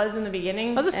thought it was in the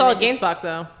beginning. That was a and solid it Games just- box,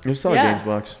 though. It was a solid Yeah. Games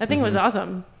box. I think it was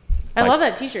awesome. I love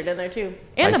that T-shirt in there, too.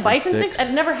 And the Bison bison sticks. sticks.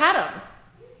 I've never had them.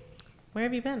 Where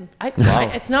have you been?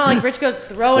 It's not like Rich goes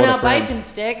throwing What a out friend. bison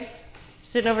sticks.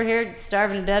 Sitting over here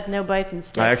starving to death, no bison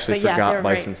sticks. I actually But yeah, they forgot were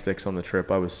bison great. sticks on the trip.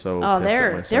 I was so Oh, pissed at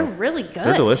they're myself. really good.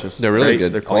 They're delicious. They're really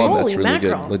Great. good. They're All clean. of that's Holy really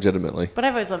mackerel. good, legitimately. But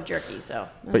I've always loved jerky, so.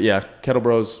 But yeah,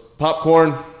 KettleBros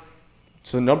popcorn.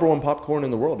 It's the #1 popcorn in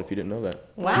the world. If you didn't know that,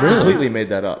 Wow. completely made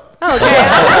that up. Oh, okay.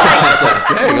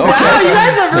 Wow, you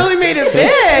guys have really made it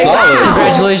big.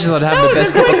 Congratulations on having the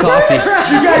best cup of coffee.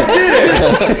 You guys did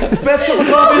it! Best cup of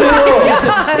coffee in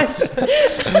the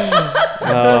world.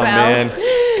 Oh man,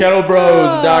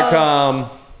 KettleBros.com.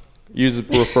 Use the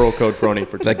referral code Froning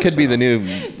for That could be the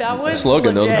new That was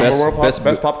slogan, though. The legit.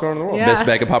 best popcorn in the world. Yeah. best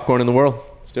bag of popcorn in the world.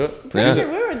 Let's do it. Pretty Yeah. sure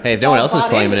we were Hey, if no one else is bought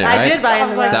claiming it, in. right? I did buy I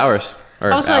was them. It's like- ours. Or I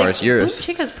it's was like, ours, yours. Blue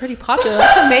Chica's pretty popular.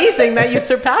 That's amazing that you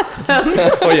surpassed them.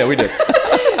 Oh yeah, we did.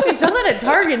 They sell that at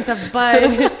Target and stuff, but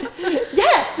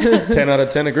yes. 10 out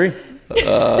of 10 agree.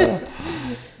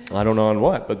 I don't know on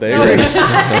what, but they agree.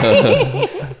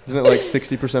 Isn't it like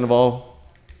 60% of all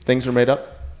things are made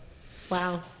up?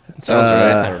 Wow. Sounds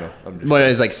right. I don't know. I'm just What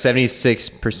is like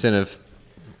 76% of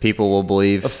people will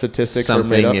believe Of statistics are made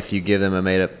something up? if you give them a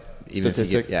made up even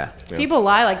Statistic? if you give, yeah. People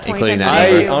lie like 20 Including times that.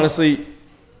 a day I too. honestly,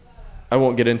 I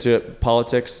won't get into it,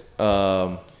 politics,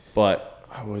 but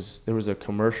there was a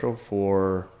commercial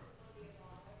for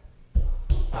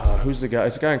who's the guy?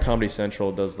 It's a guy on Comedy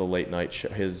Central does the late night show,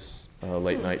 his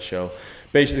late night show.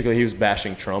 Basically, he was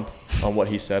bashing Trump on what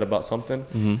he said about something,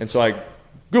 and so I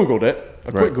Googled it.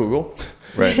 A quick Google,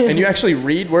 Right. and you actually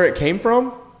read where it came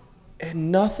from,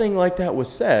 and nothing like that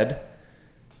was said.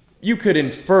 You could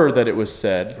infer that it was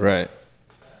said. Right.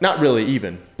 Not really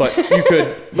even, but you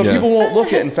could, but Yeah. people won't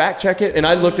look at and fact check it. And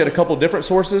I looked at a couple different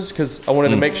sources because I wanted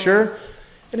to make sure.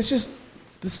 And it's just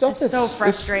the stuff It's that's so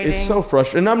frustrating. It's so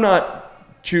frustrating. And I'm not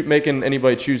making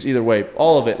anybody choose either way.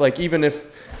 All of it, like even if,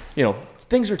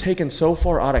 things are taken so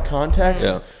far out of context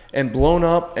Yeah. and blown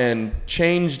up and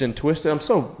changed and twisted. I'm Take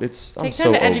so time to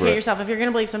over educate it. yourself. If you're going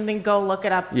to believe something, go look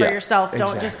it up for Yeah, yourself. Don't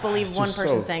exactly. just believe It's one just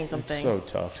person so- saying something. It's so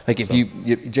tough. Like if So- you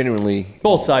genuinely,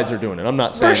 both sides are doing it. I'm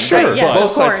not saying sure, Yes, both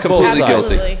of sides course. completely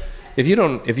Absolutely. guilty.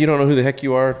 if you don't know who the heck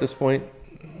you are at this point,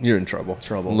 you're in trouble.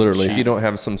 Literally, if you don't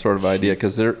have some sort of idea,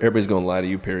 because everybody's going to lie to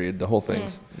you. Period. The whole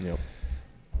thing's. Yep.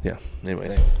 Yeah.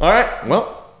 Anyways. All right.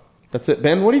 Well, that's it.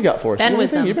 Ben, what do you got for us? Ben You know,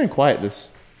 wisdom. You've been quiet this.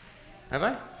 Have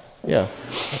I? Yeah.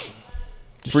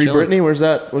 Free chilling. Britney,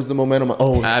 where's the momentum?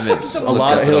 Oh, I haven't. a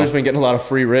lot of Hillary's been getting a lot of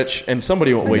free rich, and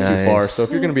somebody went way too Nice. far. So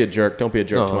if you're gonna be a jerk, don't be a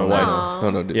jerk to my wife.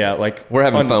 No, dude. Yeah, like We're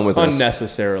having fun with this.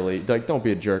 unnecessarily. Like, don't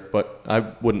be a jerk, but I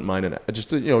wouldn't mind it. Just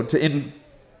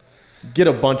get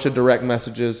a bunch of direct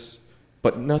messages,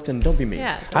 but nothing. Don't be mean.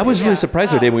 Yeah. I was really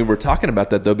surprised today when we were talking about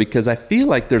that though, because I feel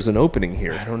like there's an opening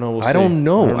here. I don't know. We'll I see. don't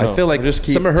know. I feel like Just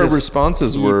keep- some of her just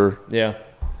responses keep- were. Yeah.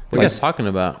 What are you guys talking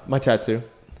about? My tattoo.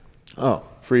 Oh.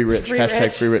 Free rich. Free Hashtag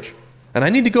rich. free rich. And I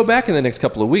need to go back in the next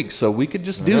couple of weeks, so we could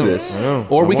just do this, know.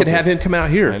 or I we want could have to. him come out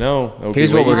here. I know. That would be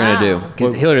Here's what way we're easier. gonna do. Wow.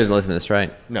 Because Hillary doesn't listen to this,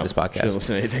 right? No, This she doesn't podcast.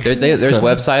 listen to anything. There's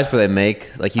websites where they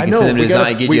make like you I can know, send them we design,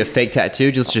 gotta- give we- you a fake tattoo.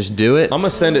 Just do it. I'm gonna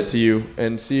send it to you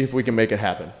and see if we can make it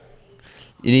happen.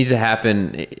 It needs to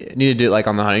happen. You need to do it like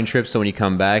on the hunting trip, so when you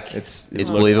come back, It's- it's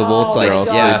it believable. It's Oh like my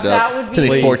gosh, yeah, that would be to be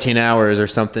Please. 14 hours or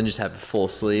something. Just have a full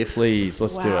sleeve. Please,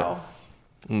 let's do it. Wow.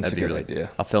 That's That'd a be good really- idea.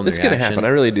 I'll film It's the gonna reaction. happen. I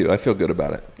really do. I feel good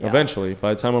about it. Eventually,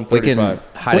 by the time I'm We 35.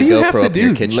 can hide What a do you GoPro have to up in your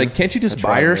do? kitchen. Like, can't you just That's buy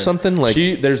right, her man. something? Like,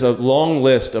 There's a long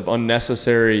list of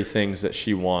unnecessary things that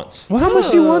she wants. well, how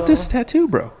much do you want this tattoo,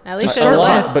 bro? At least A there's a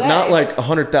lot, list. but not like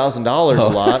 $100,000 a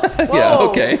lot. Yeah.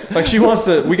 Okay. Like she wants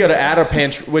we got to add a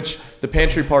pantry, which the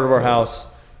pantry part of our house,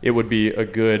 it would be a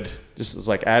good, just it's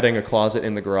like adding a closet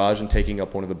in the garage and taking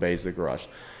up one of the bays of the garage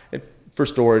for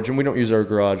storage. And we don't use our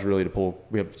garage really to pull,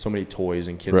 we have so many toys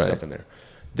and kids Right. stuff in there.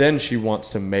 Then she wants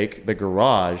to make the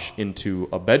garage into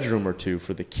a bedroom or two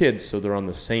for the kids so they're on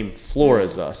the same floor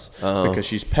as us because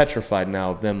she's petrified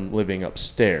now of them living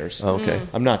upstairs. Okay.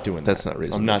 I'm not doing that. That's not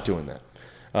reasonable. I'm not doing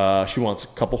that. She wants a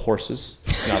couple horses.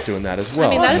 Not doing that as well.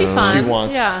 mean, that'd be fun. She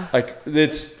wants Yeah. like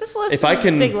it's. This list if is I a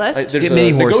can, big list. there's Get many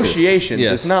horses. negotiations.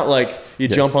 Yes. It's not like you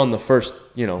Yes. jump on the first.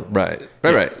 Right.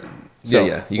 So,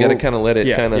 yeah. You got to kind of let it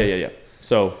yeah, kind of. Yeah.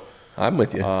 So I'm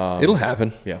with you. It'll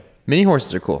happen. yeah. Mini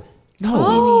horses are cool.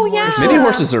 Oh yeah. Mini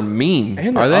horses are mean.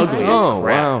 And Are they're they? ugly as Oh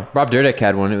crap. wow. Rob Dyrdek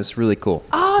had one. It was really cool.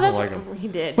 Oh, that's like what 'em. he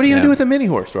did. What are you gonna Yeah. do with a mini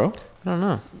horse, bro? I don't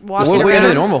know. Walk What it are we gonna do with a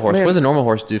around? normal horse? Man. What does a normal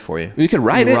horse do for you? You can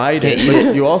ride it. Ride it,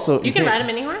 but you also You can can't- ride a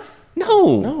mini horse? No.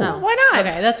 Oh. Why not?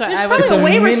 Okay, that's what There's I probably was. It's a a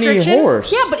weight mini restriction.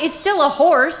 horse. Yeah, but it's still a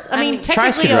horse. I mean, Trice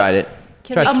technically, could ride it.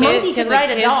 Trice a could. monkey Can can the ride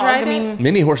a kids dog. ride I it? mean,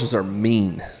 Mini horses are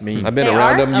mean. Mean. I've been They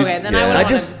around are? them. Okay, then I wouldn't I wanna-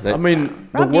 just, I mean,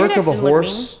 the Rob work of Dyrdek's a didn't look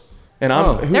horse, and I'm.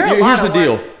 Oh. They're a Here's lot the of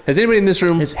deal, work. Has anybody in this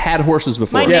room had horses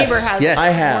before? my Yes. neighbor has. Yes, I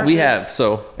have. horses. We have.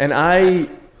 So and I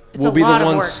It's will a be the lot of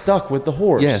one work. stuck with the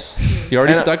horse. yes, you're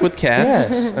already And stuck with cats.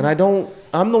 Yes, and I don't.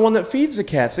 I'm the one that feeds the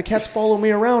cats. The cats follow me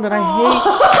around, and I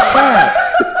hate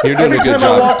cats. You're doing Every a good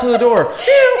time I job. walk to the door,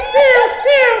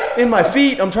 in my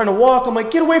feet, I'm trying to walk. I'm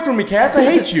like, get away from me, cats! I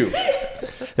hate you.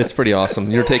 It's pretty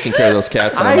awesome. You're taking care of those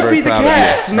cats. And I'm I very feed the proud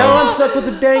cats. Of you. Now I'm stuck with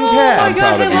the dang Oh my cats.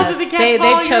 gosh, proud I of love you. that the cats They've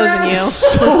follow chosen around. you.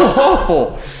 So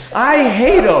awful. I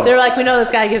hate them. They're like, we know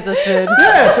this guy gives us food.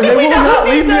 Yes, and they will know not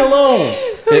who leave feeds me us. alone.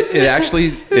 It actually,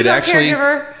 Who's our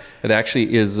caregiver? it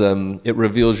actually is. It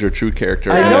reveals your true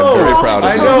character. I and know. I'm very proud of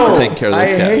I you know. for taking care of those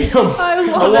I cats. hate them. I love I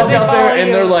that walk they out follow there and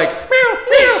you. they're like, meow,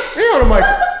 meow, meow. And I'm like,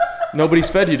 nobody's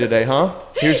fed you today, huh?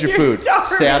 Here's your You're food. starving.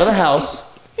 Stay out of the house.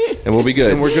 and we'll be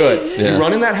good. And we're good. Yeah. You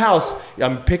run in that house,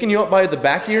 I'm picking you up by the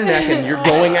back of your neck, and you're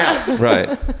going out.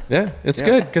 Right. Yeah, it's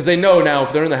good. Because they know now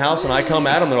if they're in the house and I come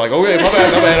at them, they're like, okay, my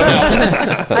bad,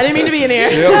 I'm out. I didn't mean to be in here.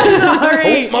 Yep.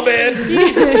 Sorry. Oh, my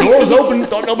bad. Door was open,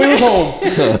 thought nobody was home.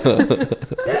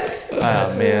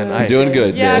 Oh, man. Doing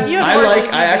good. Yeah, man. if you have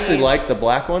horses, I actually like the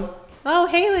black one. Oh,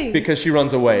 Haley. Because she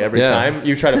runs away every Yeah. time.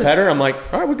 You try to pet her, I'm like,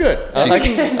 all right, we're good. I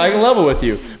can level with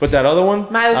you. But that other one,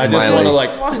 Miley's I just Miley. want to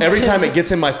like, Wants every to. time it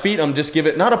gets in my feet, I'm just give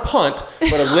it, not a punt,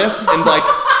 but a lift and like,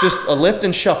 just a lift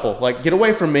and shuffle. Like, get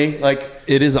away from me. Like,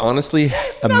 It is honestly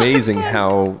amazing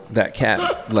how that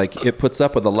cat, like, it puts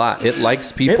up with a lot. It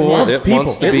likes people. it loves people.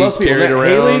 Wants to It be loves people. carried That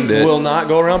around. Haley will not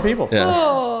go around people.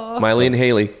 Yeah. Miley and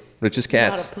Haley, Rich's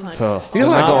cats. Oh, You got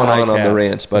a lot not going my on the cats.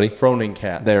 ranch, buddy. Froning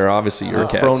cats. They're obviously your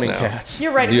cats Froning now. cats.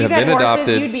 You're right. If You you have got been horses,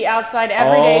 adopted. you'd be outside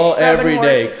every day, scrubbing Every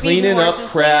day, horses, cleaning feeding up horses,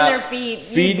 crap, cleaning their feet,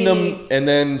 feeding you'd them, and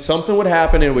then something would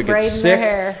happen and we get braiding sick,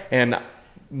 their hair. and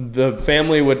the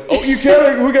family would, oh, we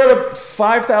got a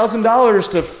 $5,000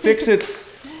 to fix its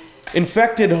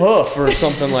infected hoof or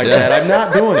something like that. I'm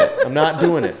not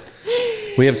doing it.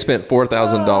 We have spent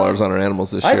 $4,000 on our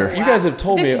animals this year. You guys have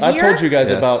told me. This I've told year? you guys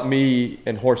Yes. about me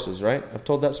and horses, right? I've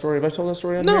told that story. Have I told that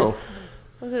story on here? No.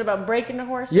 Was it about breaking a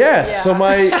horse? Yes. Yeah. So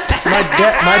my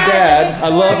dad. I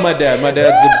love my dad.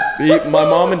 My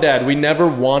mom and dad. We never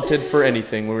wanted for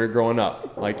anything when we were growing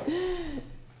up. Like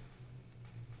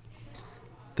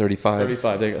 35.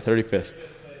 35. They got 35th.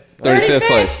 35th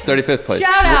place. 35th place.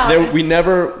 Shout out. We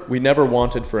never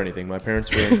wanted for anything. My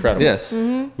parents were incredible. Yes.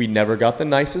 We never got the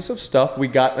nicest of stuff. We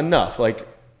got enough. Like,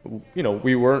 you know,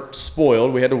 we weren't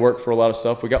spoiled. We had to work for a lot of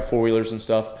stuff. We got four-wheelers and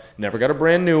stuff. Never got a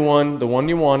brand new one, the one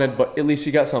you wanted, but at least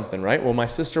you got something, right? Well, my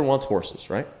sister wants horses,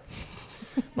 right?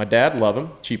 My dad, love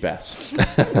him, cheap ass.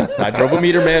 I drove a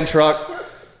meter man truck.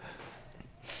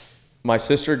 My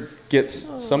sister gets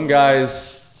some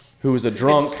guy's who was a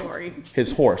drunk, story.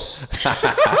 his horse.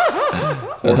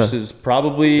 Horse is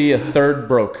probably a third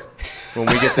broke when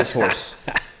we get this horse.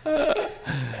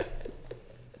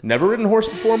 Never ridden a horse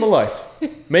before in my life.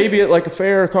 Maybe at like a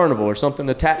fair or carnival or something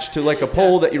attached to like a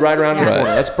pole that you ride around in the Right.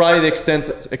 corner. That's probably the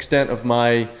extent of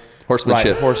my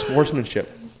Horsemanship.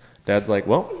 horsemanship. Dad's like,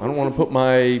 well, I don't want to put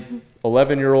my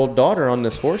 11-year-old daughter on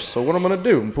this horse, so what I'm going to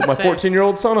do? I'm put my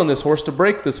 14-year-old son on this horse to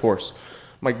break this horse.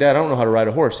 I'm like, Dad, I don't know how to ride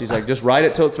a horse. He's like, just ride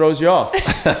it till it throws you off. You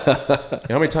know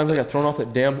how many times I got thrown off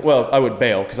that damn... Well, I would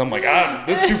bail because I'm like,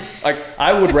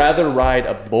 I would rather ride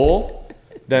a bull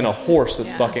than a horse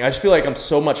that's bucking. I just feel like I'm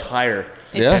so much higher.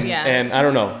 Yeah. And I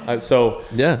don't know. So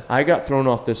Yeah. I got thrown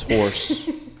off this horse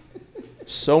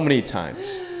so many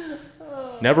times.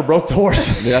 Never broke the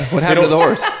horse. Yeah. What happened to the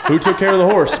horse? Who took care of the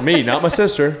horse? Me, not my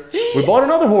sister. We bought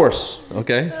another horse,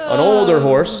 Okay. an older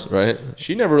horse. Right.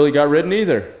 She never really got ridden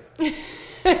either.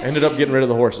 Ended up getting rid of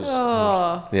the horses.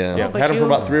 Oh. Yeah. Yeah, had them for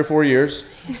about 3 or 4 years,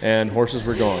 and horses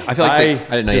were gone. I feel like I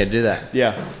didn't know you had to do that.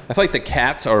 yeah. I feel like the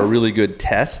cats are a really good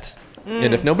test.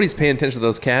 And if nobody's paying attention to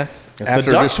those cats, The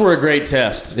after ducks just, were a great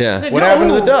test. yeah, What happened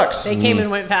to the ducks? They came and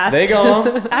went fast. They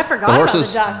gone. I forgot The about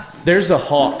horses- the ducks. There's a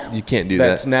hawk you can't do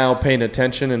that's that. now paying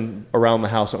attention and around the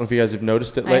house. I don't know if you guys have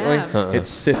noticed it I lately. have. It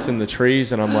sits in the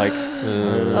trees, and I'm like,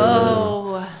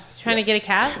 Oh. Trying to get a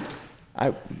cat?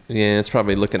 Yeah, it's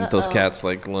probably looking at those cats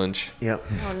like lunch. yep.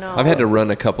 Oh no. I've had to run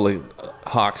a couple of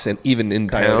hawks, and even in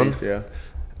town, Coyotes,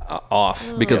 yeah.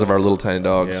 off because of our little tiny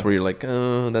dogs, Yeah. where you're like,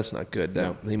 oh, that's not good.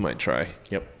 That, They might try.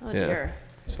 Yep. Oh yeah. dear.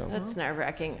 So, That's nerve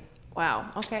wracking. Wow.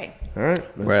 Okay. all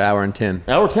right. We're at hour and 10.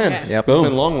 Hour 10. Okay. Yep. It's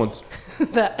been long ones.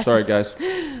 That- Sorry, guys.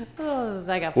 oh,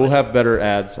 that got We'll funny. have better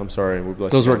ads. I'm sorry. We'll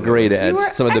let Those you were know. great ads. were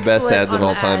Some of the best excellent ads of on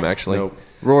all time, ads. actually. Nope.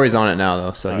 Rory's on it now,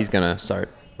 though, so he's going to start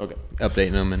Okay.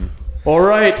 updating them. And All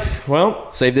right.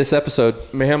 Well, Save this episode.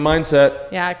 Mayhem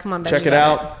Mindset. Yeah, come on, Check baby. it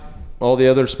out. All the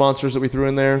other sponsors that we threw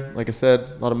in there. Like I said,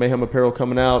 a lot of Mayhem apparel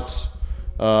coming out.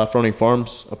 Froning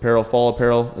Farms apparel, fall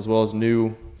apparel, as well as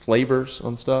new flavors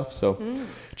on stuff. So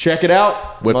check it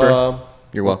out. Whipper.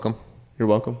 You're welcome. You're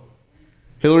welcome.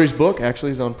 Hillary's book actually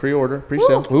is on pre-order,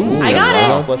 pre-sale. I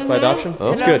got it. Blessed by Adoption.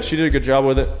 That's Yeah. good. She did a good job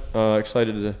with it.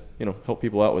 Excited to help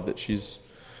people out with it. She's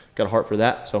got a heart for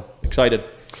that. So excited.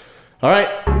 All right.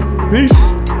 Peace.